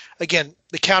 So again,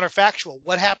 the counterfactual,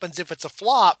 what happens if it's a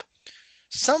flop?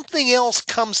 Something else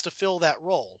comes to fill that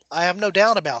role. I have no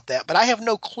doubt about that, but I have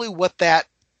no clue what that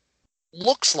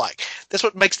looks like. That's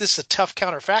what makes this a tough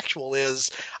counterfactual, is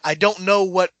I don't know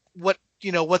what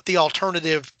the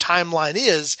alternative timeline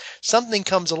is. Something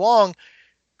comes along.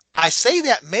 I say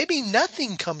that maybe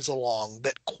nothing comes along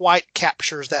that quite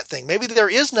captures that thing. Maybe there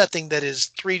is nothing that is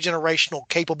three-generational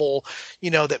capable,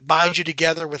 that binds you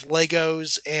together with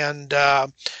Legos and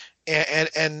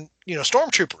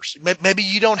stormtroopers. Maybe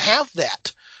you don't have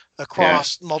that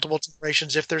across multiple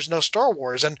generations if there's no Star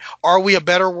Wars. And are we a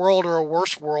better world or a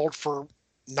worse world for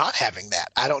not having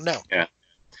that? I don't know. Yeah.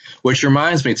 Which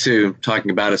reminds me too,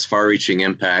 talking about its far-reaching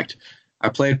impact. I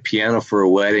played piano for a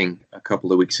wedding a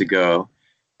couple of weeks ago.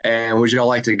 And would you all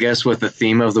like to guess what the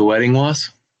theme of the wedding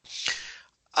was?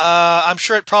 I'm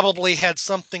sure it probably had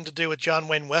something to do with John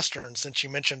Wayne Western, since you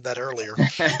mentioned that earlier.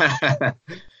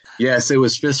 Yes, it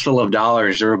was Fistful of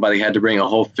Dollars. Everybody had to bring a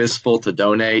whole fistful to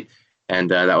donate,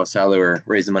 and that was how they were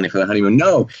raising money for the honeymoon.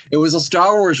 No, it was a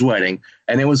Star Wars wedding,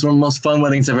 and it was one of the most fun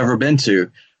weddings I've ever been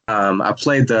to. I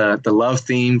played the love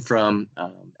theme from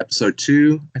episode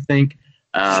 2, I think,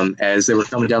 as they were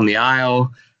coming down the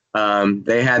aisle.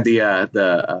 They had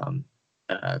the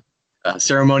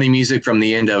ceremony music from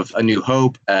the end of A New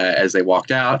Hope as they walked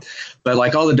out, but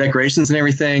like all the decorations and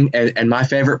everything. And my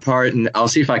favorite part, and I'll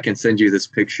see if I can send you this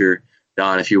picture,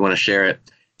 Don, if you want to share it.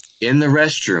 In the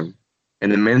restroom, in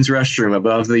the men's restroom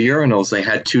above the urinals, they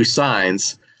had 2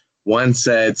 signs. One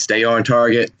said, "Stay on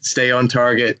target, stay on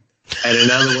target." And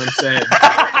another one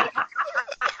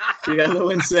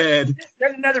said,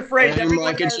 there's another phrase. "I'm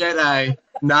like a Jedi,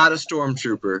 not a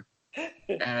stormtrooper."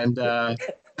 And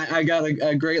I got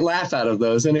a great laugh out of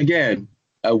those. And again,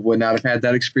 I would not have had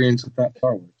that experience without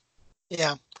Star Wars.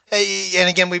 Yeah. And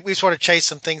again, we sort of chased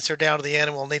some things here down to the end,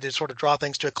 and we'll need to sort of draw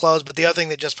things to a close. But the other thing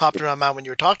that just popped in my mind when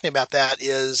you were talking about that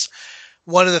is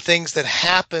one of the things that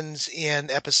happens in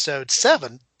episode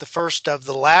 7, the first of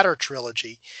the latter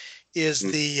trilogy, is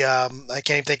the I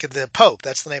can't even think of the Pope.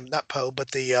 That's the name, not Pope,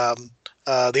 but the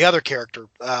other character,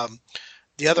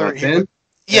 the other Finn?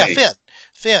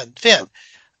 Finn.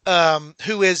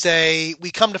 Who is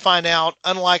we come to find out,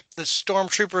 unlike the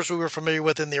stormtroopers we were familiar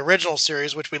with in the original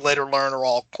series, which we later learn are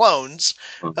all clones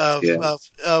of Jango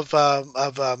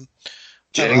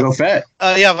Fett.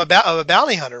 Of a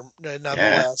bounty hunter,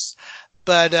 nonetheless.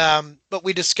 Yeah. But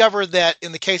we discovered that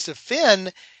in the case of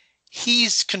Finn,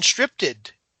 he's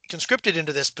conscripted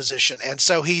into this position, and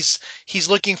so he's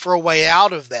looking for a way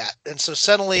out of that, and so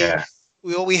suddenly. Yeah.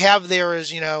 What we have there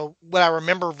is, what I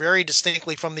remember very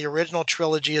distinctly from the original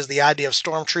trilogy is the idea of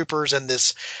stormtroopers and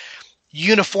this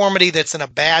uniformity that's in a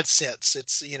bad sense.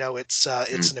 It's, it's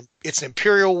an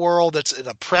imperial world that's an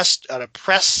oppressed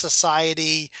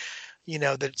society,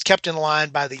 that's kept in line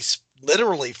by these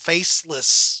literally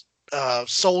faceless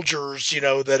soldiers,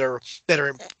 that are,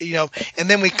 and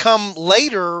then we come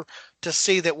later to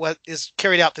see that what is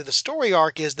carried out through the story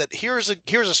arc is that here's a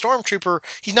stormtrooper.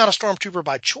 He's not a stormtrooper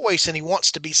by choice, and he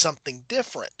wants to be something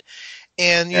different.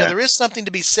 And there is something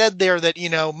to be said there that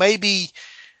maybe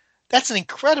that's an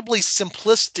incredibly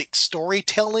simplistic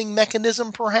storytelling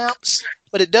mechanism, perhaps,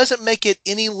 but it doesn't make it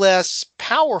any less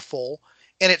powerful.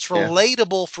 And it's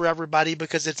relatable for everybody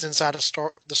because it's inside of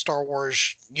the Star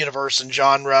Wars universe and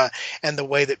genre and the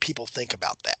way that people think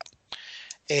about that.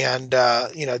 And,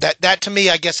 that to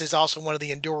me, I guess, is also one of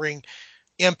the enduring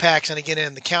impacts. And again,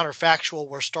 in the counterfactual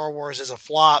where Star Wars is a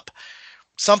flop,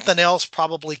 something else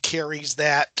probably carries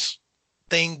that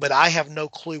thing, but I have no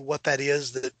clue what that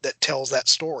is that tells that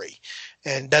story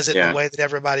and does it in a way that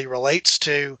everybody relates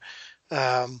to.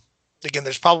 Again,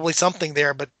 there's probably something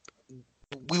there, but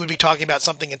we would be talking about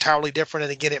something entirely different.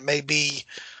 And again, it may be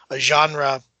a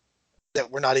genre that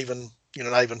we're not even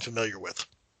familiar with.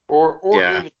 Or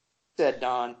even said,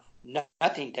 Don,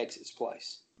 nothing takes its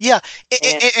place. Yeah.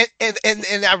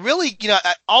 And I really,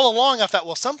 all along I thought,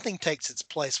 well, something takes its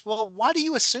place. Well, why do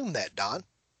you assume that, Don?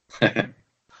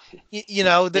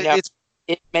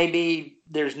 It may be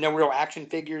there's no real action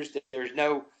figures. There's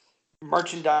no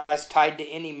merchandise tied to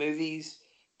any movies.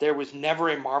 There was never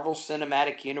a Marvel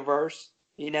Cinematic Universe.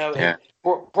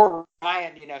 Poor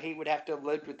Ryan, he would have to have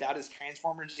lived without his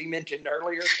Transformers he mentioned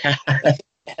earlier.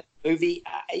 Movie,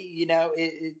 I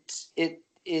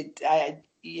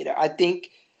think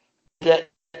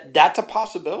that's a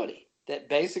possibility that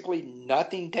basically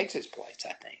nothing takes its place.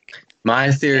 I think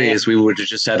my theory is we would have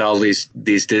just had all these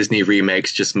Disney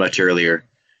remakes just much earlier,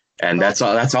 and that's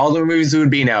all the movies would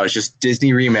be now. It's just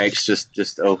Disney remakes,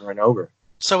 just over and over.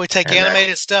 So we take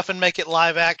animated stuff and make it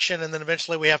live action, and then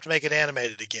eventually we have to make it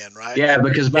animated again, right? Yeah,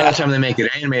 because by the time they make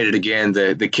it animated again,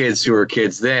 the kids who are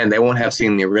kids then, they won't have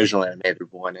seen the original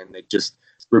animated one, and they just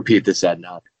repeat this ad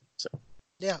nauseam. So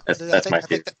yeah, that's my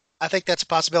theory. I think that's a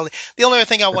possibility. The only other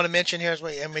thing I want to mention here is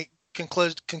we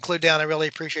conclude down. I really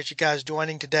appreciate you guys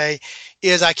joining today.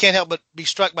 Is I can't help but be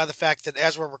struck by the fact that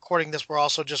as we're recording this, we're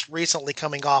also just recently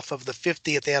coming off of the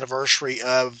 50th anniversary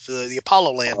of the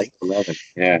Apollo landing. 11,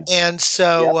 yeah. And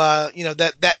so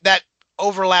that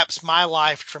overlaps my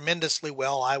life tremendously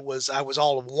well. I was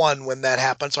all of one when that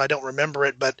happened, so I don't remember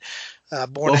it. But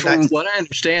from what I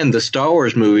understand, the Star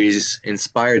Wars movies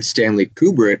inspired Stanley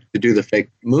Kubrick to do the fake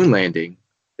moon landing.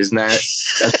 Isn't that?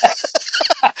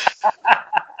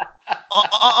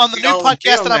 On the new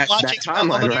podcast that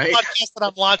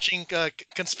I'm launching,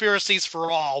 Conspiracies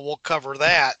for All, we'll cover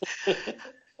that.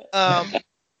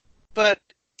 But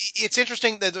it's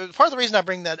interesting that part of the reason I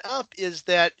bring that up is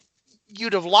that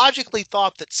you'd have logically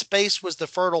thought that space was the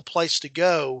fertile place to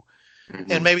go.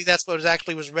 Mm-hmm. And maybe that's what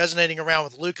was resonating around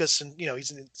with Lucas. And,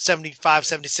 he's in 75,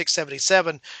 76,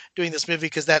 77 doing this movie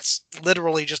because that's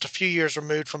literally just a few years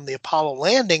removed from the Apollo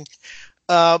landing.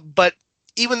 But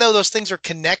even though those things are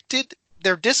connected,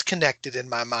 they're disconnected in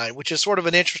my mind, which is sort of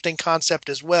an interesting concept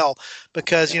as well.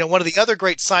 Because, one of the other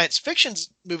great science fiction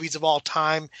movies of all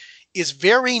time is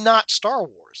very not Star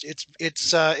Wars.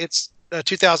 It's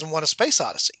 2001: A Space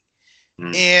Odyssey.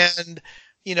 Mm. And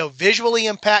visually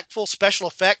impactful special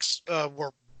effects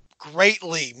were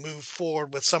greatly moved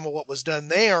forward with some of what was done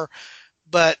there.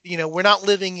 But, we're not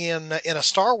living in a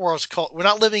Star Wars culture. We're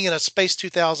not living in a Space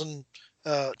 2001: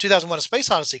 A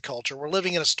Space Odyssey culture. We're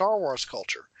living in a Star Wars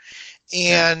culture.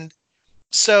 And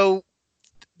so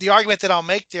the argument that I'll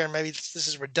make there, and maybe this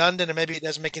is redundant and maybe it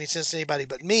doesn't make any sense to anybody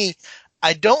but me,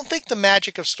 I don't think the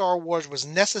magic of Star Wars was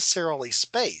necessarily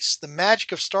space. The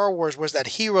magic of Star Wars was that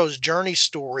hero's journey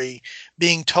story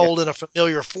being told in a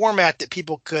familiar format that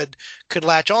people could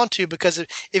latch onto. Because if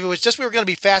it was just we were going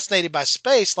to be fascinated by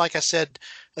space, like I said,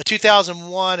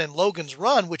 2001 and Logan's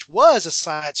Run, which was a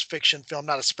science fiction film,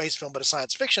 not a space film, but a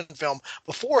science fiction film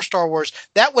before Star Wars,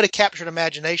 that would have captured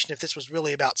imagination if this was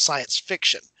really about science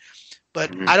fiction.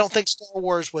 But I don't think Star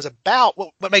Wars was about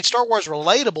what made Star Wars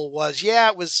relatable was,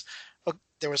 it was.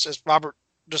 There was, as Robert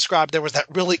described, there was that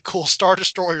really cool Star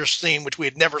Destroyer scene, which we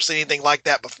had never seen anything like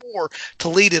that before, to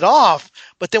lead it off.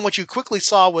 But then what you quickly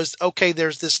saw was, okay,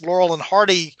 there's this Laurel and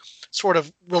Hardy sort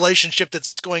of relationship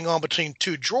that's going on between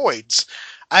two droids.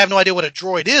 I have no idea what a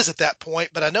droid is at that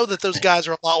point, but I know that those guys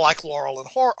are a lot like Laurel and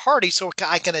Hardy, so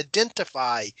I can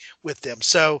identify with them.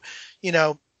 So,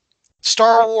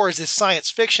 Star Wars is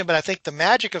science fiction, but I think the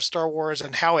magic of Star Wars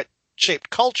and how it shaped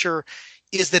culture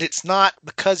is that it's not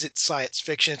because it's science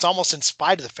fiction. It's almost in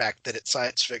spite of the fact that it's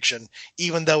science fiction,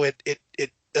 even though it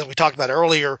as we talked about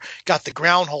earlier, got the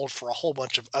ground hold for a whole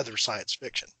bunch of other science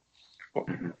fiction.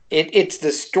 It's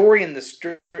the story and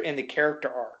the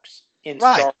character arcs in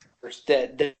Star Wars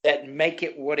that make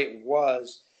it what it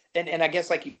was. And I guess,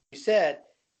 like you said,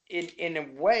 in a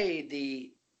way,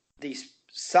 the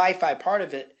sci-fi part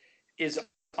of it is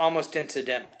almost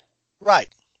incidental. Right.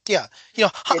 Yeah. You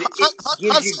know, It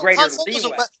gives you greater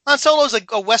leeway. Han Solo's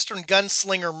a Western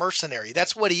gunslinger mercenary.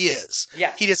 That's what he is.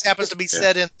 Yeah. He just happens to be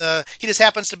set in the. He just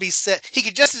happens to be set. He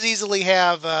could just as easily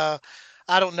have.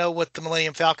 I don't know what the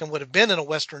Millennium Falcon would have been in a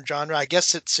Western genre. I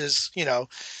guess it's his. You know,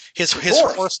 his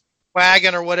horse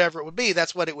wagon or whatever it would be.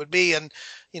 That's what it would be. And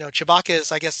you know, Chewbacca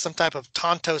is, I guess, some type of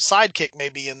Tonto sidekick,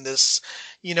 maybe in this.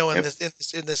 You know, in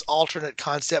this alternate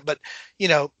concept. But you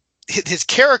know, his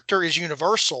character is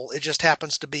universal. It just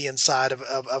happens to be inside of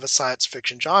a science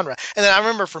fiction genre. And then I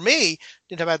remember for me,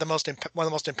 one of the most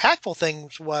impactful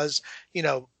things was, you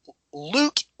know,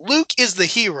 Luke is the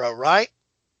hero, right?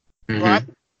 Mm-hmm. Right.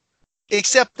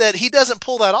 Except that he doesn't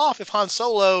pull that off if Han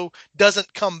Solo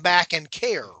doesn't come back and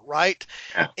care, right?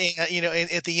 Yeah. And you know,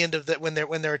 at the end of that, when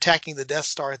they're attacking the Death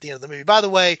Star at the end of the movie. By the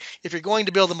way, if you're going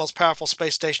to build the most powerful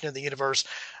space station in the universe,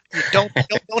 you don't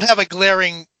have a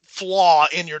glaring flaw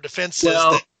in your defenses.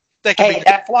 Well,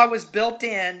 that flaw was built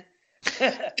in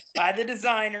by the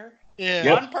designer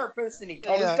on purpose, and he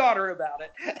told his daughter about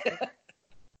it.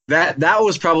 That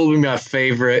was probably my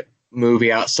favorite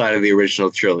movie outside of the original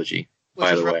trilogy.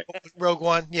 By the way, Rogue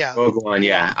One, yeah. Rogue One,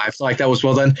 yeah. I feel like that was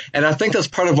well done. And I think that's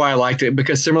part of why I liked it,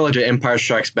 because similar to Empire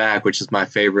Strikes Back, which is my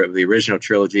favorite of the original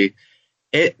trilogy,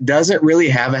 it doesn't really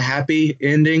have a happy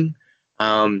ending.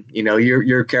 You know,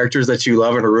 your characters that you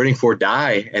love and are rooting for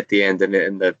die at the end, and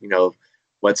the you know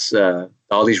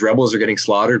all these rebels are getting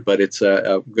slaughtered, but it's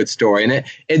a good story, and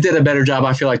it did a better job,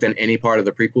 I feel like, than any part of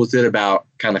the prequels did about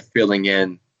kind of filling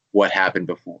in what happened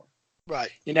before.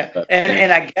 Right. You know,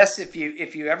 and I guess if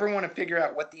you ever want to figure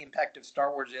out what the impact of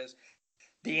Star Wars is,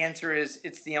 the answer is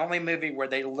it's the only movie where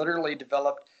they literally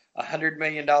developed $100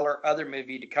 million other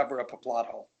movie to cover up a plot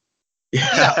hole.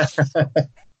 Yeah.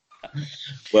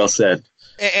 Well said.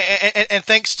 And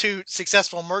thanks to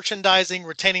successful merchandising,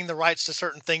 retaining the rights to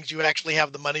certain things, you would actually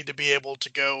have the money to be able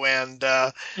to go and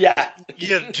to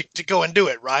go and do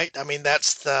it. Right. I mean,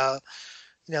 that's the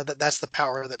that's the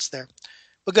power that's there.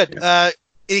 Well, good.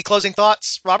 Any closing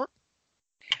thoughts, Robert?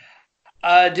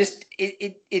 Just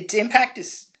its impact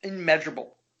is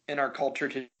immeasurable in our culture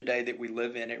today that we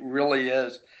live in. It really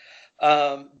is.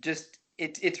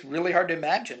 It's really hard to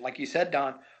imagine. Like you said,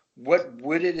 Don, what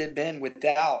would it have been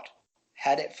without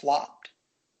had it flopped?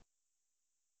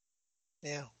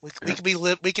 Yeah, we could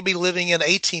be living in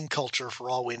A-Team culture for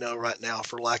all we know right now,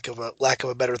 for lack of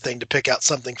a better thing to pick out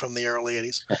something from the early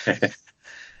 80s.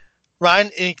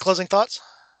 Ryan, any closing thoughts?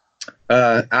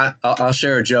 I'll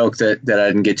share a joke that I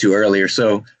didn't get to earlier.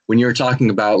 So when you were talking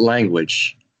about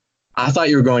language, I thought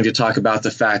you were going to talk about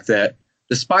the fact that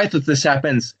despite that this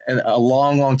happens a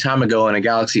long, long time ago in a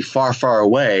galaxy far, far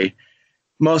away,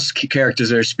 most characters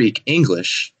there speak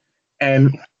English.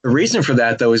 And the reason for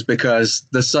that, though, is because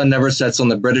the sun never sets on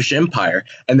the British Empire.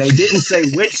 And they didn't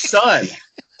say which sun.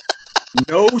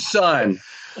 No sun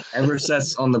ever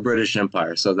sets on the British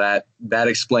Empire. So that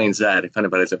explains that, if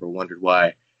anybody's ever wondered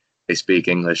why they speak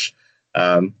English.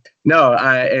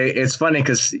 It's funny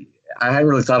because I hadn't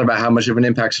really thought about how much of an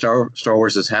impact Star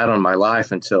Wars has had on my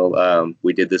life until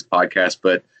we did this podcast.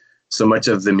 But so much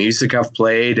of the music I've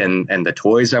played and the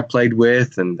toys I've played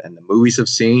with and the movies I've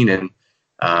seen and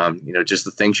just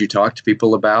the things you talk to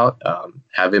people about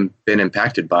have been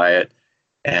impacted by it.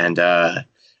 And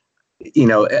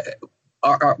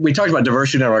we talked about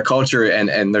diversity in our culture,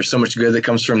 and there's so much good that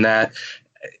comes from that.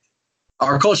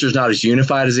 Our culture is not as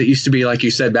unified as it used to be. Like you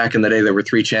said, back in the day, there were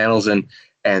 3 channels,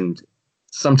 and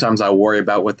sometimes I worry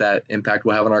about what that impact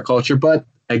will have on our culture. But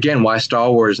again, why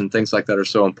Star Wars and things like that are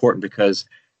so important, because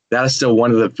that is still one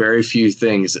of the very few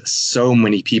things that so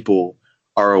many people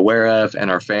are aware of and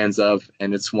are fans of.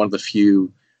 And it's one of the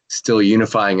few still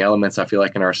unifying elements, I feel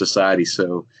like, in our society.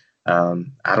 So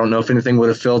I don't know if anything would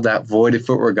have filled that void if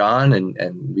it were gone,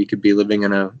 and we could be living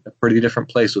in a pretty different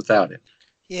place without it.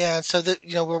 Yeah, so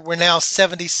we're now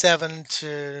 77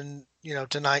 to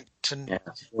 2019.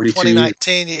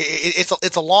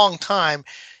 It's a long time,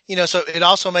 So it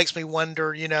also makes me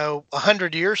wonder,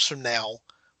 100 years from now,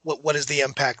 what is the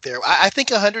impact there? I think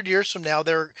 100 years from now,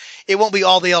 it won't be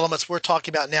all the elements we're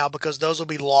talking about now, because those will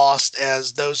be lost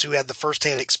as those who had the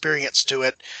firsthand experience to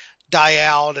it die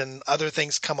out and other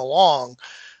things come along.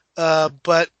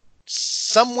 But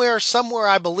somewhere,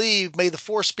 I believe, may the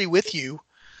force be with you.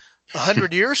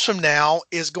 100 years from now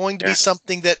is going to be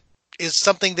something that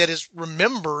is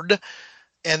remembered,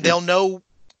 and they'll know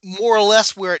more or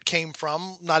less where it came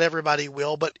from. Not everybody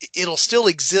will, but it'll still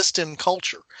exist in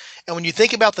culture. And when you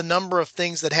think about the number of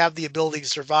things that have the ability to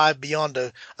survive beyond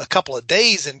a couple of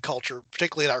days in culture,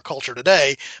 particularly in our culture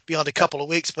today, beyond a couple of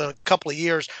weeks, but a couple of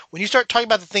years, when you start talking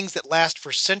about the things that last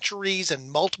for centuries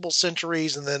and multiple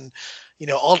centuries, and then,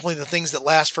 ultimately the things that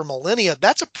last for millennia,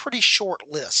 that's a pretty short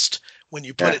list when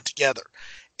you put it together.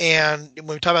 And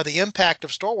when we talk about the impact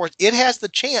of Star Wars, it has the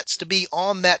chance to be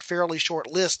on that fairly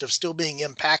short list of still being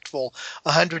impactful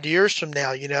 100 years from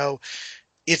now.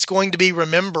 It's going to be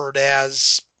remembered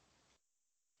as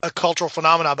a cultural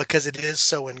phenomenon because it is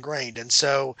so ingrained. And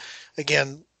so,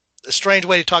 again, a strange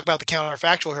way to talk about the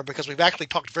counterfactual here, because we've actually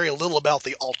talked very little about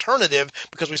the alternative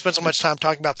because we spent so much time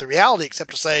talking about the reality,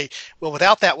 except to say, well,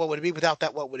 without that, what would it be? Without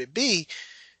that, what would it be?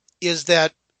 Is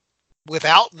that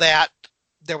without that,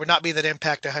 there would not be that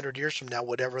impact 100 years from now,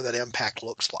 whatever that impact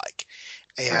looks like.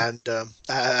 And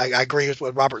I agree with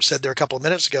what Robert said there a couple of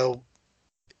minutes ago.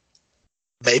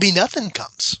 Maybe nothing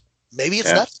comes. Maybe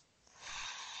it's nothing.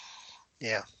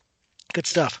 Yeah. Good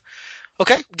stuff.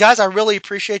 Okay, guys, I really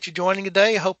appreciate you joining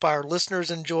today. I hope our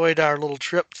listeners enjoyed our little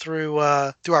trip through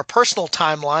our personal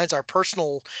timelines, our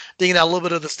personal digging out a little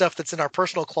bit of the stuff that's in our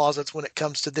personal closets when it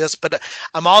comes to this. But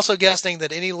I'm also guessing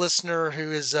that any listener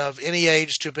who is of any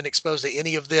age to have been exposed to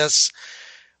any of this,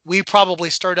 we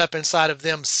probably stirred up inside of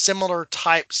them similar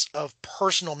types of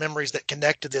personal memories that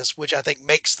connect to this, which I think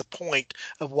makes the point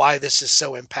of why this is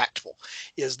so impactful,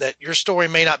 is that your story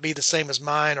may not be the same as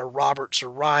mine or Robert's or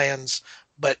Ryan's,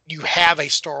 but you have a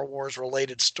Star Wars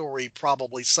related story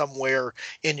probably somewhere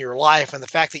in your life. And the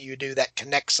fact that you do that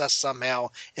connects us somehow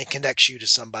and connects you to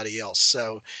somebody else.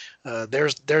 So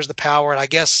there's the power. And I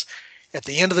guess at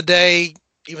the end of the day,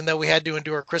 even though we had to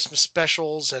endure Christmas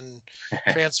specials and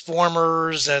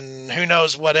Transformers and who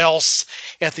knows what else,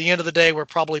 at the end of the day, we're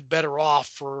probably better off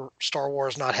for Star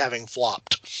Wars not having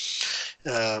flopped.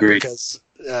 Because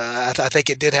I think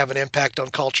it did have an impact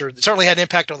on culture. It certainly had an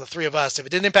impact on the three of us. If it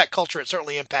didn't impact culture, it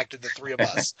certainly impacted the three of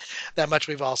us. That much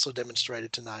we've also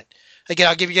demonstrated tonight. Again,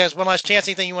 I'll give you guys one last chance.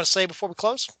 Anything you want to say before we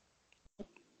close?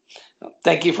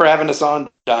 Thank you for having us on,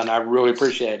 Don. I really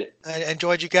appreciate it. I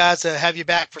enjoyed you guys. Have you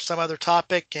back for some other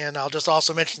topic. And I'll just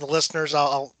also mention to the listeners,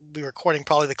 I'll be recording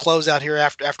probably the closeout here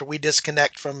after we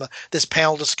disconnect from this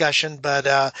panel discussion. But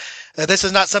this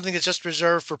is not something that's just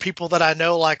reserved for people that I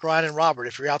know like Ryan and Robert.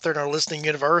 If you're out there in our listening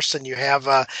universe and you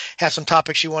have some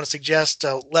topics you want to suggest,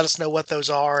 let us know what those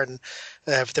are. And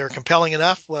if they're compelling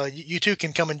enough, well, you too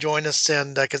can come and join us.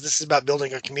 And because this is about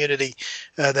building a community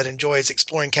that enjoys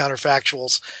exploring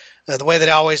counterfactuals. The way that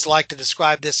I always like to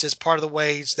describe this is part of the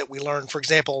ways that we learn, for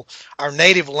example, our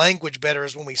native language better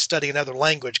is when we study another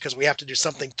language because we have to do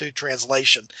something through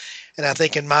translation. And I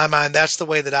think in my mind, that's the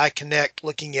way that I connect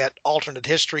looking at alternate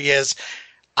history is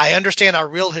I understand our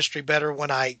real history better when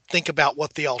I think about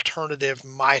what the alternative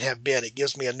might have been. It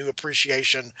gives me a new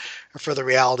appreciation for the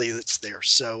reality that's there.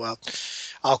 So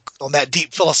on that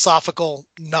deep philosophical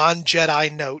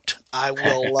non-Jedi note, I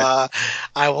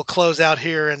will close out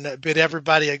here and bid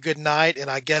everybody a good night. And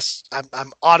I guess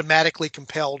I'm automatically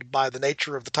compelled by the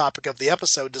nature of the topic of the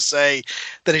episode to say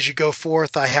that as you go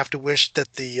forth, I have to wish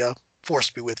that the Force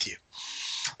be with you.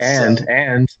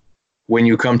 And when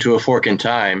you come to a fork in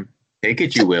time, take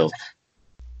it you will.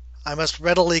 I must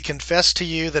readily confess to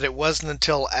you that it wasn't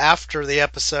until after the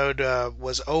episode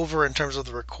was over in terms of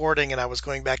the recording and I was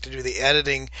going back to do the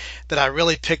editing that I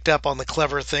really picked up on the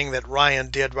clever thing that Ryan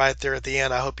did right there at the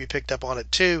end. I hope you picked up on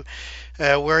it too,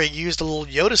 where he used a little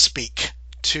Yoda speak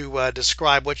to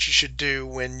describe what you should do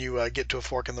when you get to a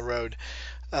fork in the road.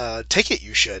 Take it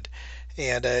you should.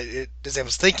 And as I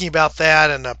was thinking about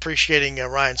that and appreciating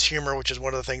Ryan's humor, which is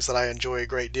one of the things that I enjoy a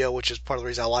great deal, which is part of the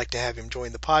reason I like to have him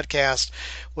join the podcast,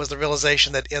 was the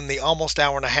realization that in the almost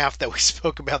hour and a half that we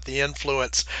spoke about the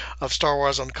influence of Star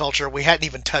Wars on culture, we hadn't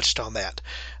even touched on that.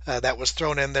 That was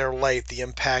thrown in there late, the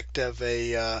impact of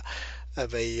a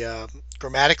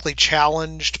grammatically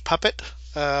challenged puppet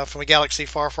from a galaxy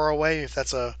far, far away. If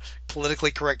that's a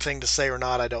politically correct thing to say or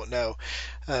not, I don't know.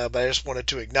 But I just wanted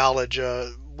to acknowledge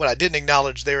what I didn't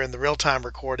acknowledge there in the real-time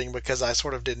recording because I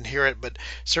sort of didn't hear it, but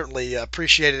certainly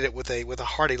appreciated it with a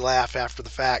hearty laugh after the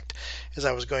fact as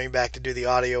I was going back to do the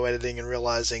audio editing and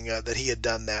realizing that he had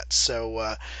done that.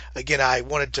 So again, I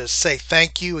wanted to say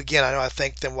thank you. Again, I know I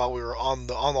thanked them while we were on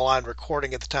the line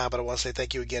recording at the time, but I want to say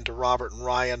thank you again to Robert and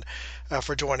Ryan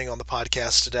for joining on the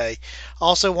podcast today. I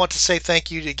also want to say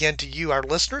thank you again to you, our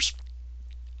listeners.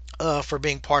 for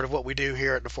being part of what we do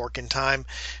here at The Fork in Time.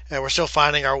 We're still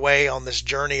finding our way on this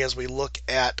journey as we look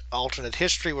at alternate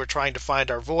history. We're trying to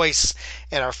find our voice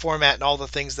and our format and all the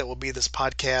things that will be this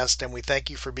podcast. And we thank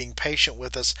you for being patient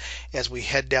with us as we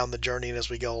head down the journey and as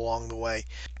we go along the way.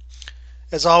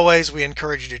 As always, we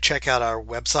encourage you to check out our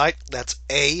website. That's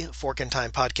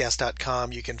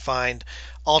aforkintimepodcast.com. You can find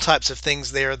all types of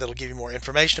things there that'll give you more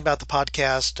information about the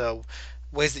podcast,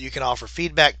 ways that you can offer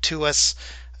feedback to us,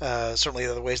 certainly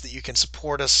other ways that you can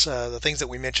support us, the things that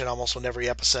we mention almost on every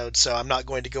episode. So I'm not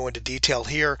going to go into detail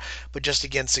here, but just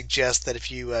again suggest that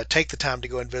if you take the time to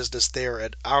go and visit us there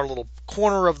at our little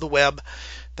corner of the web,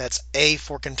 that's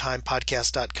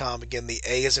aforkintimepodcast.com. Again, the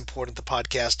A is important, the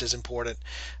podcast is important,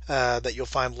 that you'll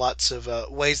find lots of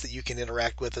ways that you can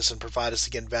interact with us and provide us,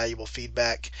 again, valuable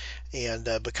feedback and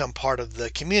become part of the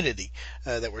community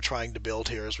that we're trying to build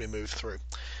here as we move through.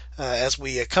 As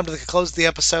we come to the close of the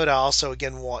episode, I also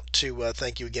again want to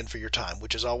thank you again for your time,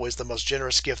 which is always the most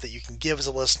generous gift that you can give as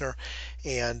a listener,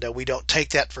 and we don't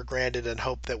take that for granted and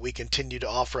hope that we continue to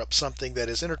offer up something that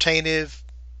is entertaining,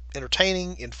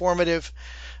 informative,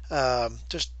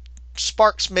 just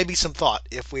sparks maybe some thought.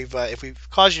 If we've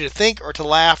caused you to think or to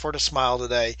laugh or to smile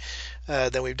today,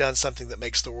 then we've done something that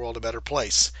makes the world a better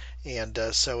place. And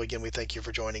so again, we thank you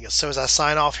for joining us. So as I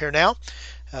sign off here now,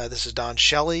 this is Don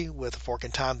Shelley with Fork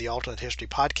in Time, the Alternate History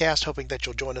Podcast, hoping that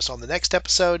you'll join us on the next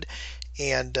episode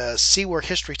and see where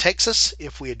history takes us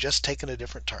if we had just taken a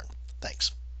different turn.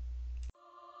 Thanks.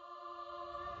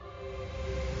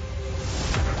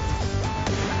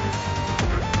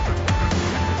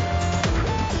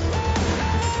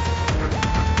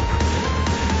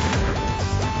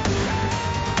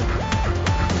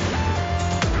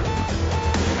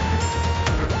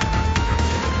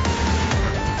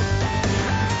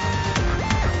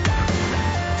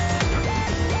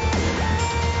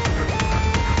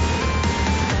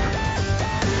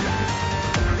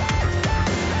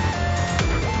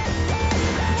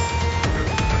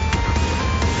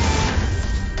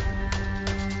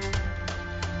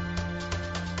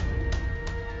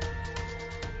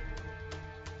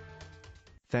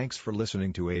 Thanks for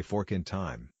listening to A Fork in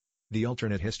Time, the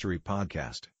Alternate History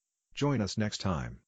Podcast. Join us next time.